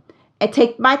Florida and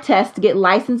take my test to get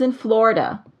licensed in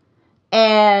Florida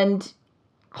and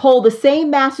hold the same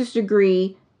master's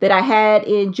degree that I had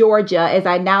in Georgia as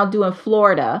I now do in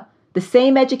Florida, the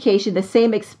same education, the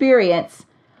same experience,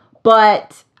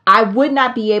 but I would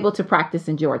not be able to practice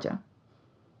in Georgia.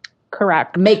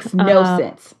 Correct. Makes no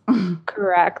sense.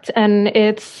 Correct. And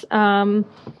it's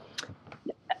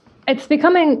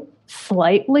becoming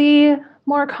slightly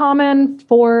more common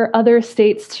for other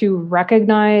states to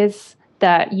recognize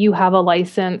that you have a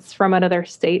license from another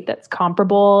state that's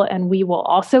comparable, and we will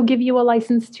also give you a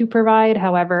license to provide.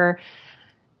 However,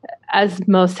 as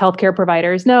most healthcare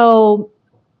providers know,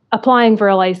 applying for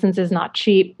a license is not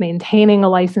cheap. Maintaining a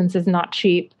license is not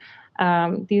cheap.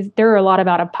 There are a lot of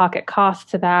out-of-pocket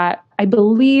costs to that. I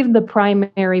believe the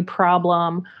primary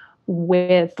problem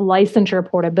with licensure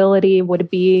portability would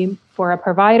be for a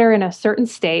provider in a certain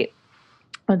state,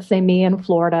 let's say me in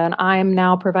Florida, and I'm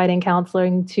now providing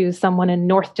counseling to someone in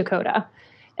North Dakota,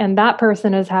 and that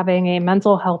person is having a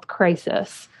mental health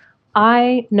crisis.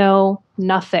 I know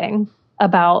nothing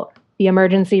about the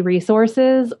emergency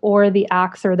resources or the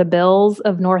acts or the bills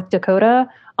of North Dakota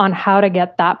on how to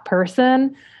get that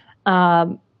person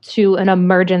to an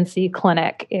emergency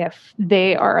clinic if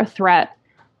they are a threat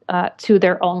to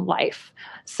their own life.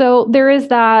 So there is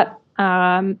that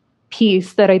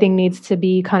piece that I think needs to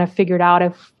be kind of figured out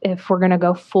if we're going to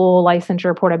go full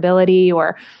licensure portability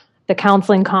or the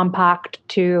counseling compact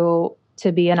to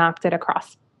be enacted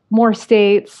across more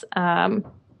states.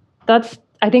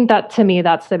 I think that, to me,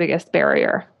 that's the biggest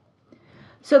barrier.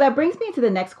 So that brings me to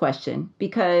the next question,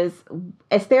 because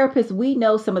as therapists, we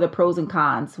know some of the pros and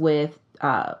cons with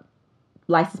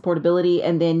license portability,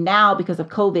 and then now because of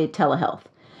COVID, telehealth.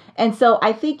 And so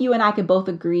I think you and I can both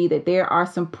agree that there are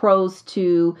some pros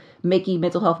to making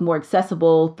mental health more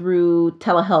accessible through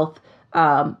telehealth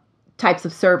types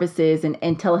of services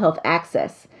and telehealth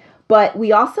access. But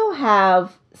we also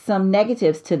have some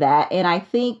negatives to that. And I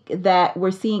think that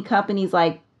we're seeing companies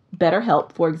like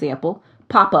BetterHelp, for example,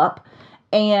 pop up,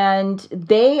 and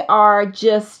they are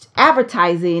just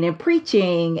advertising and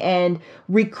preaching and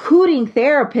recruiting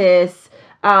therapists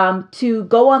to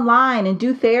go online and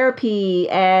do therapy,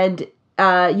 and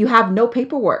you have no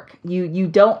paperwork. You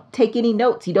don't take any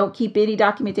notes. You don't keep any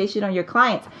documentation on your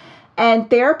clients. And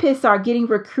therapists are getting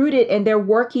recruited, and they're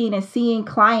working and seeing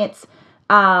clients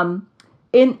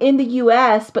in the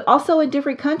U.S., but also in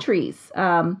different countries.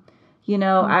 I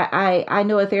know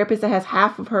a therapist that has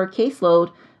half of her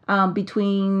caseload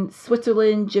between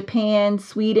Switzerland, Japan,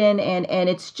 Sweden, and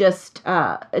it's just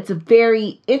it's a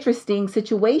very interesting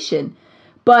situation.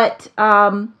 But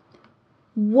where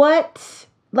does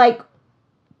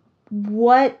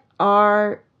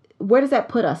that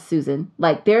put us, Susan?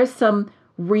 Like, there's some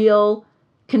real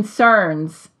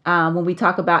concerns when we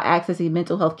talk about accessing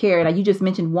mental health care. And you just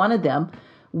mentioned one of them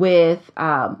with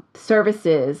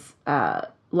services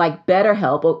like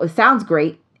BetterHelp. It sounds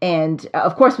great. And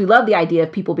of course, we love the idea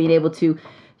of people being able to,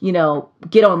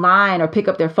 get online or pick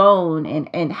up their phone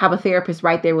and have a therapist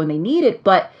right there when they need it.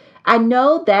 But I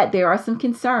know that there are some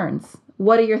concerns.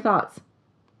 What are your thoughts?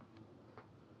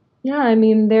 Yeah, I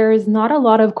mean, there's not a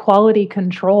lot of quality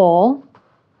control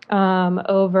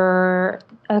over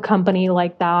a company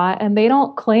like that. And they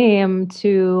don't claim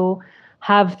to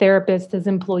have therapists as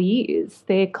employees.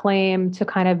 They claim to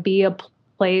kind of be a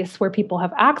place where people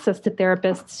have access to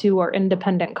therapists who are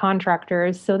independent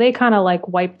contractors. So they kind of like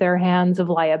wipe their hands of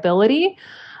liability.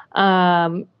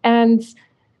 And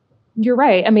you're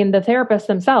right. I mean, the therapist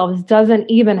themselves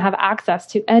doesn't even have access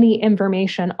to any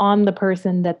information on the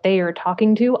person that they are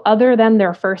talking to other than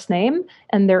their first name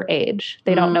and their age.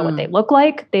 They don't know what they look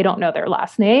like. They don't know their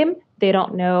last name. They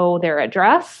don't know their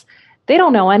address. They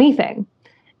don't know anything.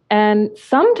 And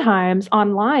sometimes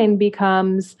online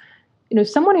becomes,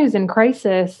 someone who's in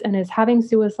crisis and is having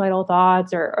suicidal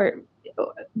thoughts or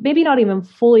maybe not even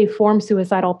fully formed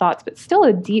suicidal thoughts, but still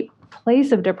a deep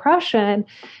place of depression.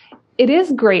 It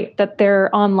is great that they're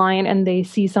online and they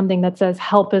see something that says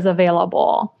help is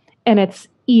available and it's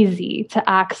easy to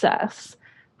access.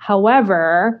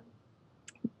 However,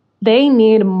 they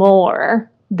need more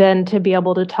than to be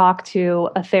able to talk to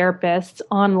a therapist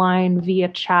online via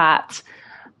chat.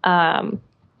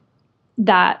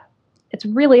 That it's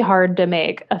really hard to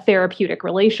make a therapeutic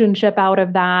relationship out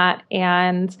of that.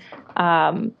 And,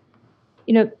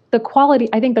 the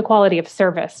quality of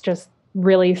service just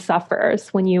really suffers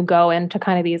when you go into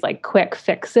kind of these like quick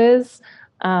fixes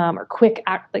or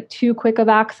too quick of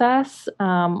access.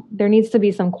 There needs to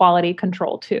be some quality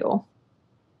control too.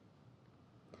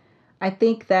 I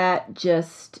think that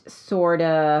just sort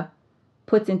of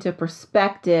puts into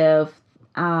perspective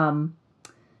that,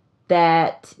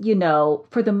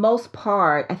 for the most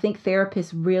part, I think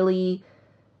therapists really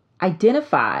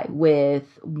identify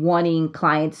with wanting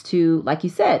clients to, like you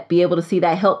said, be able to see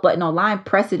that help button online,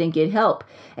 press it and get help.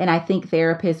 And I think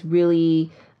therapists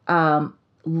really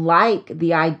like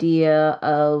the idea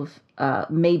of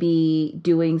maybe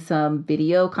doing some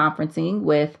video conferencing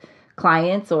with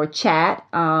clients or chat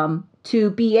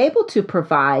to be able to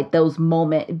provide those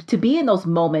moments, to be in those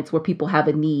moments where people have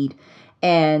a need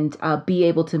and be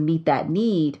able to meet that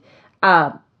need.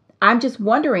 I'm just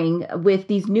wondering, with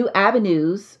these new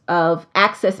avenues of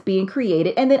access being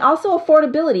created, and then also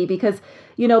affordability, because,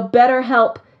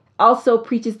 BetterHelp also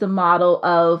preaches the model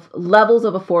of levels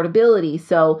of affordability.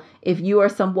 So if you are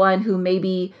someone who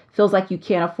maybe feels like you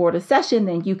can't afford a session,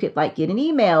 then you could get an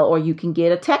email or you can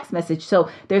get a text message. So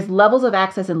there's levels of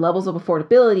access and levels of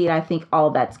affordability. And I think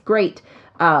all that's great.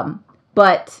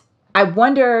 But I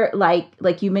wonder,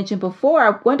 like you mentioned before,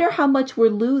 I wonder how much we're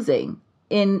losing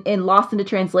in lost in the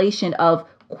translation of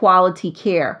quality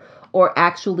care, or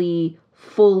actually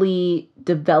fully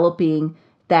developing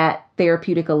that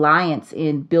therapeutic alliance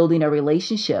in building a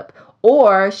relationship.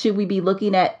 Or should we be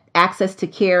looking at access to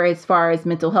care as far as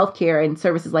mental health care and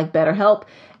services like BetterHelp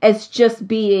as just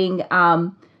being,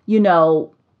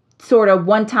 sort of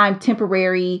one-time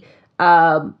temporary,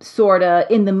 sort of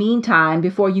in the meantime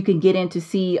before you can get in to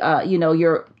see,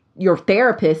 your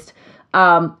therapist,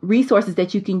 resources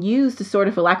that you can use to sort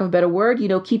of, for lack of a better word,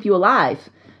 keep you alive,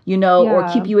 or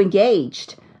keep you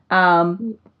engaged.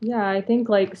 Yeah, I think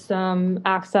some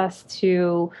access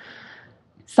to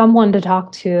someone to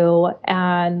talk to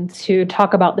and to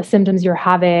talk about the symptoms you're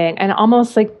having, and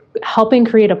almost helping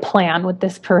create a plan with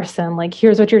this person.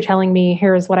 Here's what you're telling me.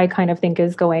 Here's what I kind of think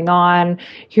is going on.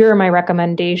 Here are my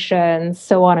recommendations,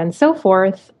 so on and so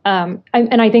forth. And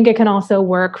I think it can also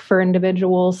work for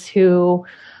individuals who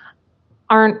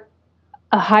aren't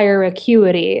a higher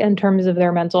acuity in terms of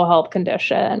their mental health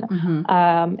condition.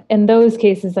 Mm-hmm. In those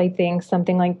cases, I think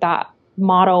something like that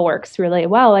model works really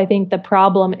well. I think the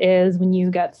problem is when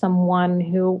you get someone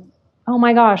who, oh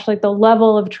my gosh, the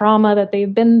level of trauma that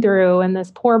they've been through, and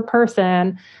this poor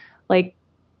person, the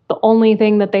only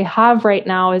thing that they have right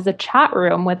now is a chat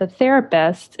room with a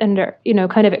therapist, and they're,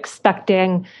 kind of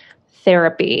expecting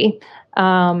therapy.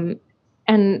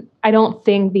 And I don't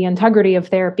think the integrity of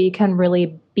therapy can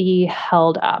really be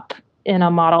held up in a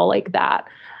model like that.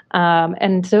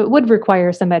 And so it would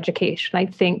require some education, I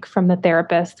think, from the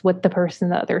therapist with the person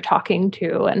that they're talking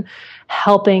to, and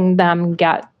helping them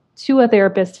get to a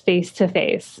therapist face to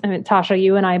face. I mean, Tasha,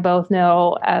 you and I both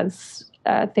know, as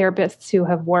therapists who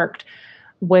have worked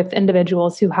with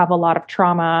individuals who have a lot of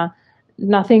trauma,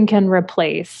 nothing can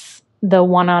replace the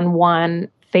one-on-one,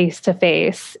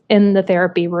 face-to-face in the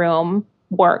therapy room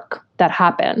work that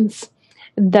happens.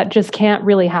 That just can't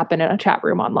really happen in a chat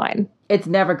room online. It's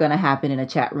never going to happen in a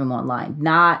chat room online.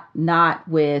 Not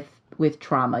with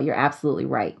trauma. You're absolutely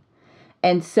right.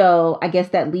 And so I guess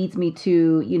that leads me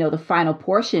to, the final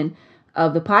portion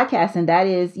of the podcast. And that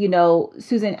is,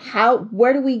 Susan,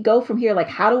 where do we go from here?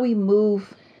 How do we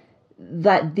move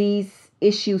these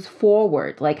issues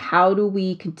forward? How do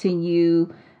we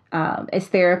continue as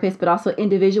therapists, but also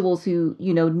individuals who,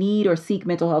 need or seek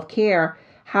mental health care?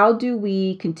 How do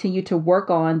we continue to work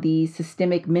on the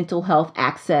systemic mental health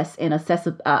access and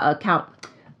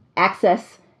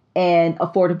access and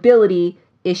affordability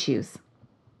issues?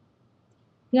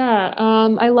 Yeah,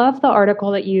 I love the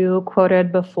article that you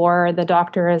quoted before, "The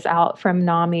Doctor is Out," from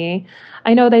NAMI.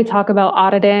 I know they talk about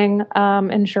auditing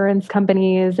insurance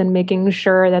companies and making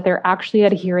sure that they're actually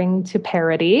adhering to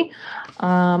parity.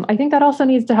 I think that also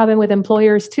needs to happen with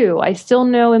employers too. I still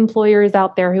know employers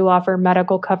out there who offer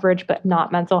medical coverage but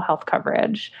not mental health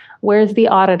coverage. Where's the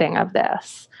auditing of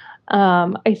this?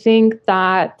 I think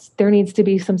that there needs to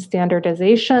be some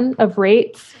standardization of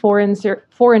rates for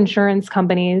insurance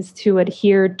companies to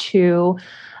adhere to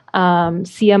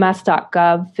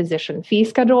CMS.gov physician fee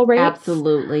schedule rates.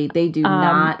 Absolutely. They do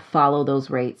not follow those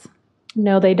rates.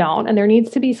 No, they don't. And there needs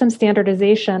to be some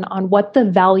standardization on what the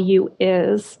value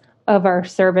is of our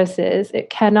services. It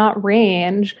cannot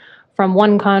range from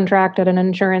one contract at an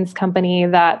insurance company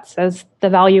that says the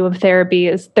value of therapy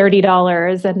is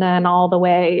 $30 and then all the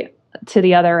way to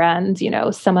the other end,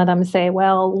 some of them say,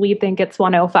 well, we think it's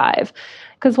 $105.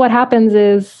 Because what happens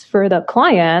is, for the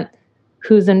client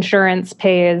whose insurance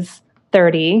pays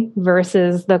 $30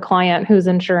 versus the client whose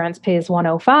insurance pays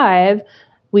 $105,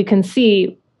 we can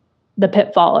see the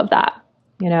pitfall of that.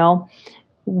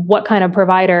 What kind of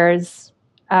providers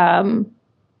can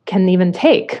even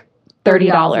take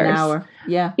 $30 an hour.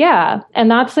 Yeah. Yeah.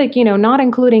 And that's like, not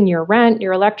including your rent,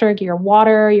 your electric, your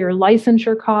water, your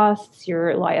licensure costs,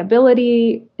 your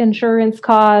liability insurance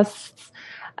costs.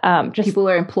 Just people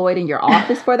are employed in your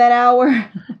office for that hour.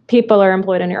 People are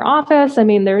employed in your office. I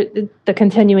mean, there the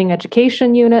continuing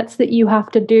education units that you have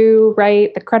to do,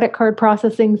 right? The credit card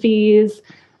processing fees,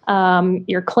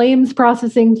 your claims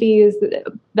processing fees.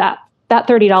 That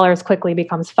 $30 quickly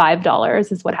becomes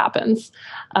 $5 is what happens.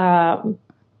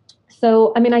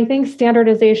 So, I mean, I think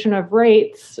standardization of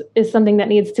rates is something that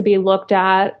needs to be looked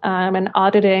at, and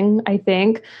auditing, I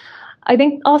think. I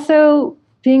think also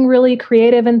being really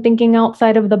creative and thinking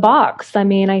outside of the box. I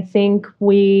mean, I think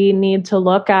we need to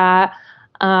look at,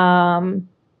 what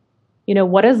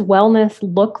does wellness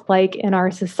look like in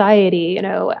our society,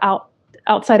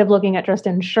 outside of looking at just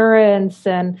insurance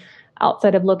and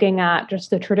outside of looking at just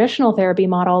the traditional therapy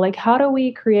model, like how do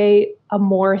we create a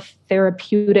more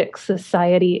therapeutic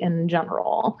society in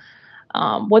general?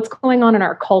 What's going on in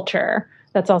our culture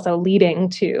that's also leading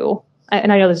to,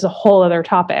 and I know this is a whole other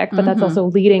topic, but that's also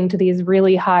leading to these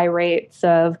really high rates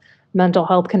of mental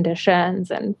health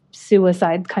conditions and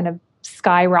suicide kind of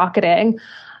skyrocketing.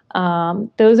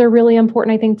 Those are really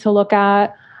important, I think, to look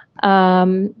at.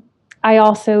 I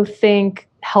also think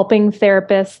helping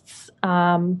therapists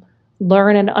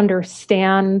learn and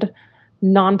understand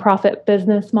nonprofit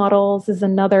business models is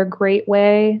another great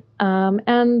way.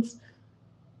 And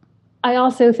I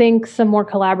also think some more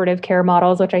collaborative care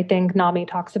models, which I think NAMI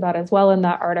talks about as well in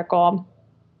that article,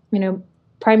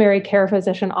 primary care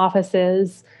physician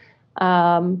offices,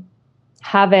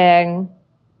 having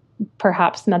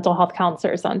perhaps mental health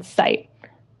counselors on site,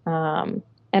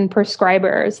 and the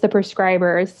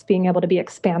prescribers being able to be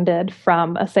expanded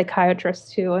from a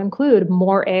psychiatrist to include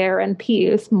more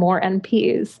ARNPs, more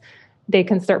NPs. They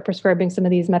can start prescribing some of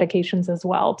these medications as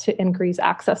well to increase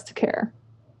access to care.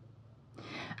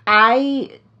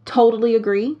 I totally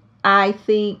agree. I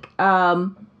think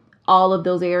all of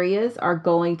those areas are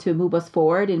going to move us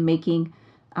forward in making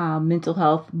mental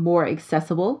health more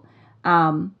accessible.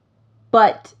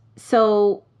 But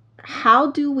so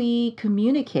how do we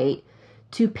communicate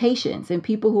to patients and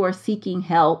people who are seeking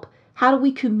help? How do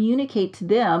we communicate to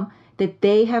them that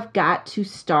they have got to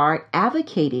start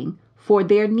advocating for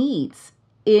their needs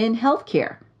in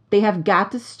healthcare? They have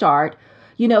got to start,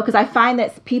 because I find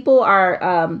that people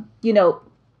are,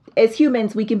 as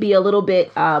humans, we can be a little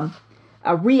bit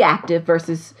reactive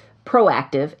versus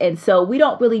proactive. And so we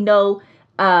don't really know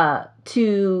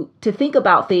to think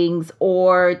about things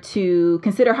or to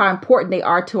consider how important they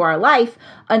are to our life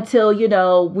until,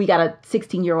 we got a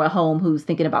 16-year-old at home who's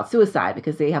thinking about suicide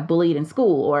because they have bullied in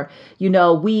school, or,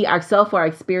 we ourselves are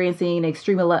experiencing an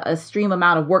extreme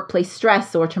amount of workplace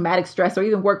stress or traumatic stress or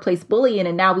even workplace bullying.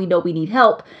 And now we know we need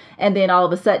help. And then all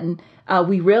of a sudden,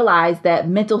 we realize that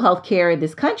mental health care in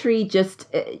this country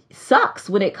just sucks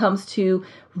when it comes to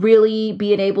really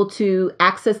being able to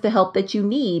access the help that you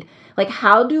need. Like,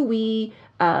 how do we,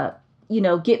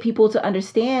 get people to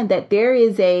understand that there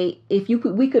is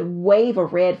we could wave a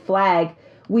red flag,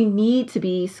 we need to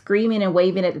be screaming and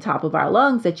waving at the top of our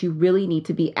lungs that you really need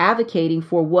to be advocating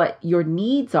for what your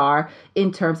needs are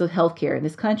in terms of healthcare in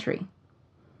this country.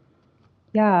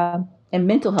 Yeah. And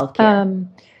mental health care.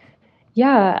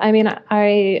 Yeah, I mean,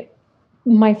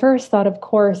 my first thought, of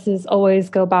course, is always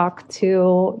go back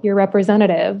to your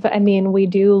representative. I mean, we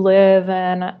do live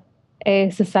in a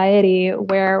society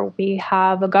where we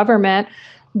have a government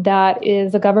that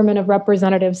is a government of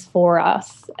representatives for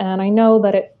us. And I know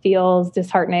that it feels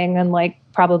disheartening and like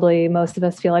probably most of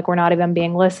us feel like we're not even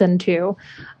being listened to.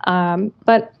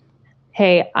 But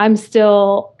hey, I'm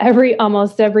still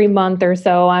almost every month or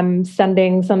so, I'm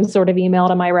sending some sort of email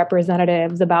to my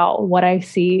representatives about what I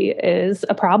see is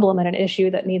a problem and an issue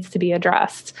that needs to be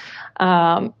addressed.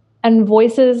 And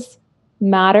voices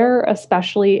matter,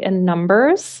 especially in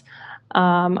numbers.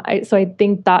 So I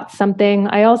think that's something.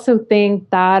 I also think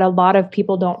that a lot of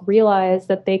people don't realize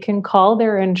that they can call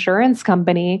their insurance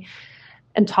company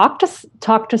and talk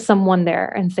to someone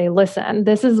there and say, listen,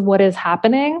 this is what is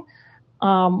happening.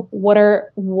 What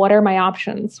are my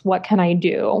options? What can I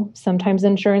do? Sometimes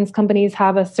insurance companies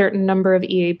have a certain number of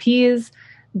EAPs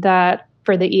that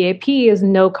for the EAP is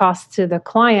no cost to the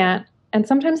client. And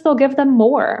sometimes they'll give them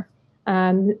more.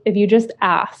 If you just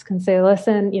ask and say,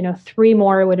 listen, 3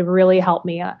 more would really help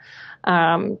me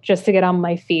just to get on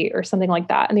my feet or something like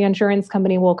that. And the insurance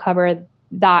company will cover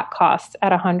that cost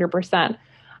at 100%.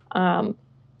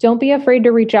 Don't be afraid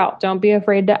to reach out. Don't be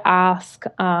afraid to ask.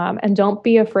 And don't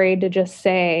be afraid to just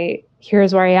say,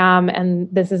 here's where I am, and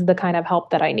this is the kind of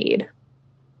help that I need.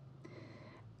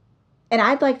 And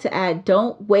I'd like to add,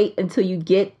 don't wait until you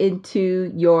get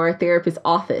into your therapist's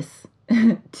office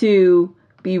to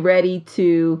be ready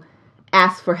to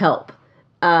ask for help.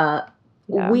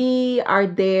 We are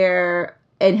there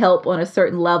and help on a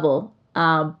certain level.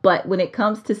 But when it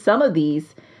comes to some of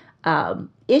these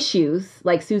issues,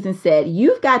 like Susan said,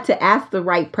 you've got to ask the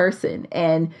right person.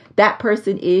 And that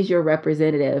person is your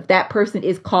representative. That person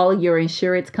is calling your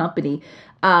insurance company.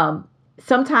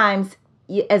 Sometimes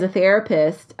as a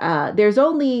therapist, there's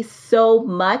only so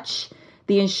much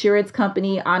the insurance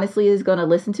company honestly is going to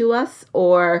listen to us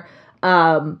or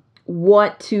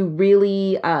want to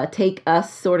really take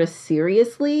us sort of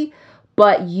seriously.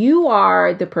 But you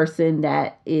are the person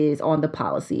that is on the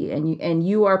policy, and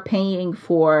you are paying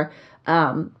for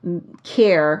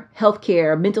care,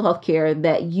 healthcare, mental health care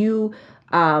that you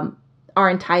are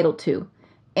entitled to.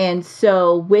 And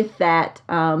so with that,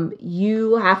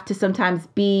 you have to sometimes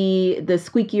be the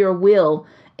squeakier wheel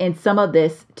in some of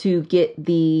this to get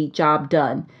the job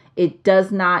done. It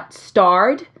does not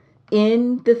start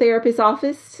in the therapist's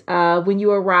office when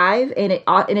you arrive, and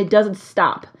it doesn't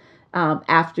stop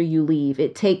after you leave.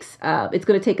 It's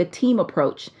going to take a team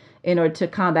approach in order to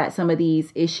combat some of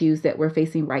these issues that we're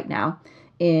facing right now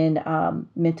in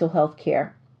mental health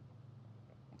care.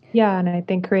 Yeah, and I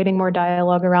think creating more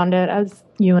dialogue around it, as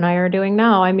you and I are doing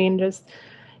now. I mean, just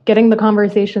getting the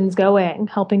conversations going,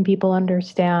 helping people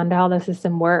understand how the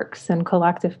system works, and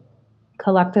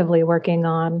collectively working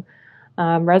on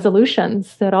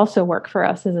resolutions that also work for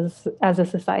us as a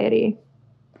society.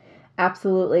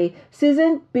 Absolutely.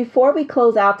 Susan, before we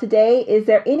close out today, is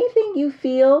there anything you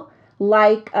feel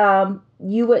like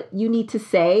you need to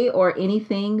say, or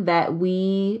anything that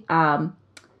we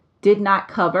did not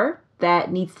cover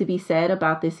that needs to be said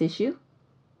about this issue?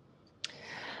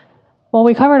 Well,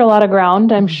 we covered a lot of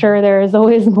ground. I'm sure there is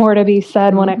always more to be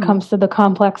said when it comes to the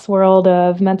complex world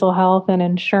of mental health and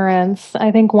insurance. I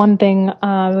think one thing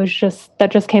that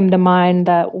just came to mind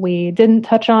that we didn't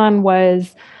touch on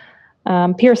was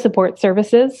peer support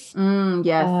services.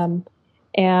 Yes.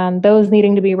 And those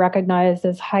needing to be recognized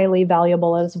as highly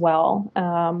valuable as well.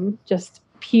 Just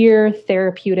peer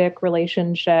therapeutic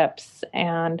relationships,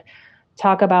 and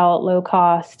talk about low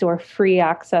cost or free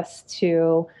access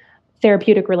to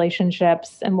therapeutic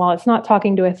relationships. And while it's not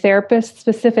talking to a therapist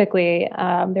specifically,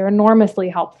 they're enormously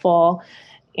helpful.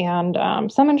 And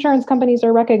some insurance companies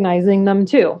are recognizing them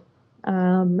too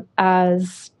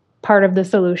as part of the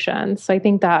solution. So I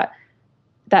think that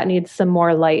needs some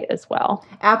more light as well.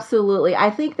 Absolutely.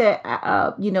 I think that,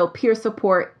 peer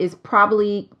support is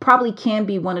probably can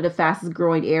be one of the fastest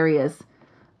growing areas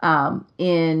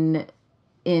in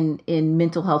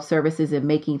mental health services, and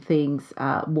making things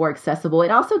more accessible,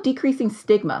 and also decreasing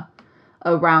stigma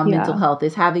around mental health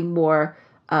is having more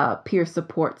peer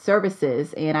support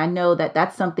services. And I know that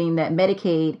that's something that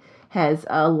Medicaid has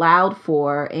allowed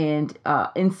for, and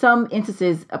in some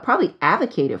instances probably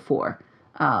advocated for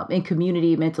in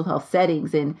community mental health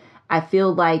settings. And I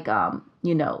feel like, private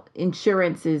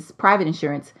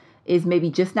insurance is maybe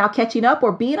just now catching up,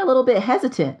 or being a little bit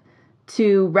hesitant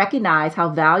to recognize how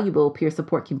valuable peer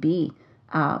support can be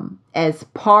as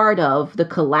part of the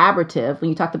collaborative. When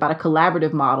you talked about a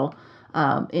collaborative model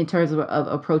in terms of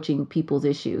approaching people's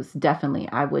issues, definitely,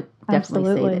 I would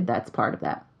definitely say that that's part of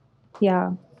that.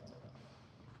 Yeah.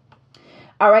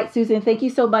 All right, Susan, thank you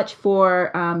so much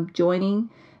for joining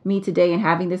me today and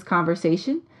having this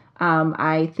conversation.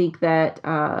 I think that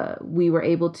we were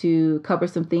able to cover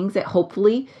some things that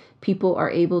hopefully people are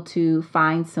able to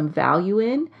find some value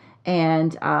in.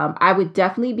 And I would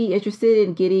definitely be interested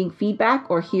in getting feedback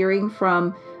or hearing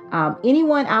from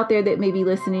anyone out there that may be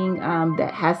listening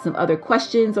that has some other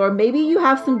questions, or maybe you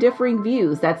have some differing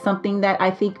views. That's something that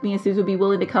I think me and Susan would be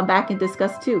willing to come back and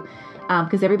discuss too,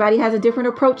 because everybody has a different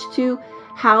approach to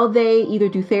how they either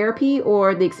do therapy,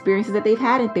 or the experiences that they've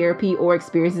had in therapy, or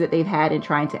experiences that they've had in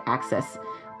trying to access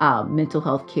mental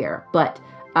health care. But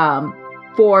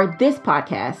for this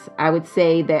podcast, I would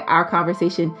say that our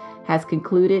conversation has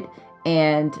concluded,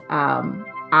 and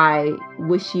I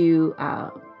wish you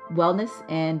wellness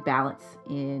and balance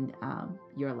in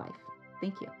your life.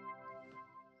 Thank you.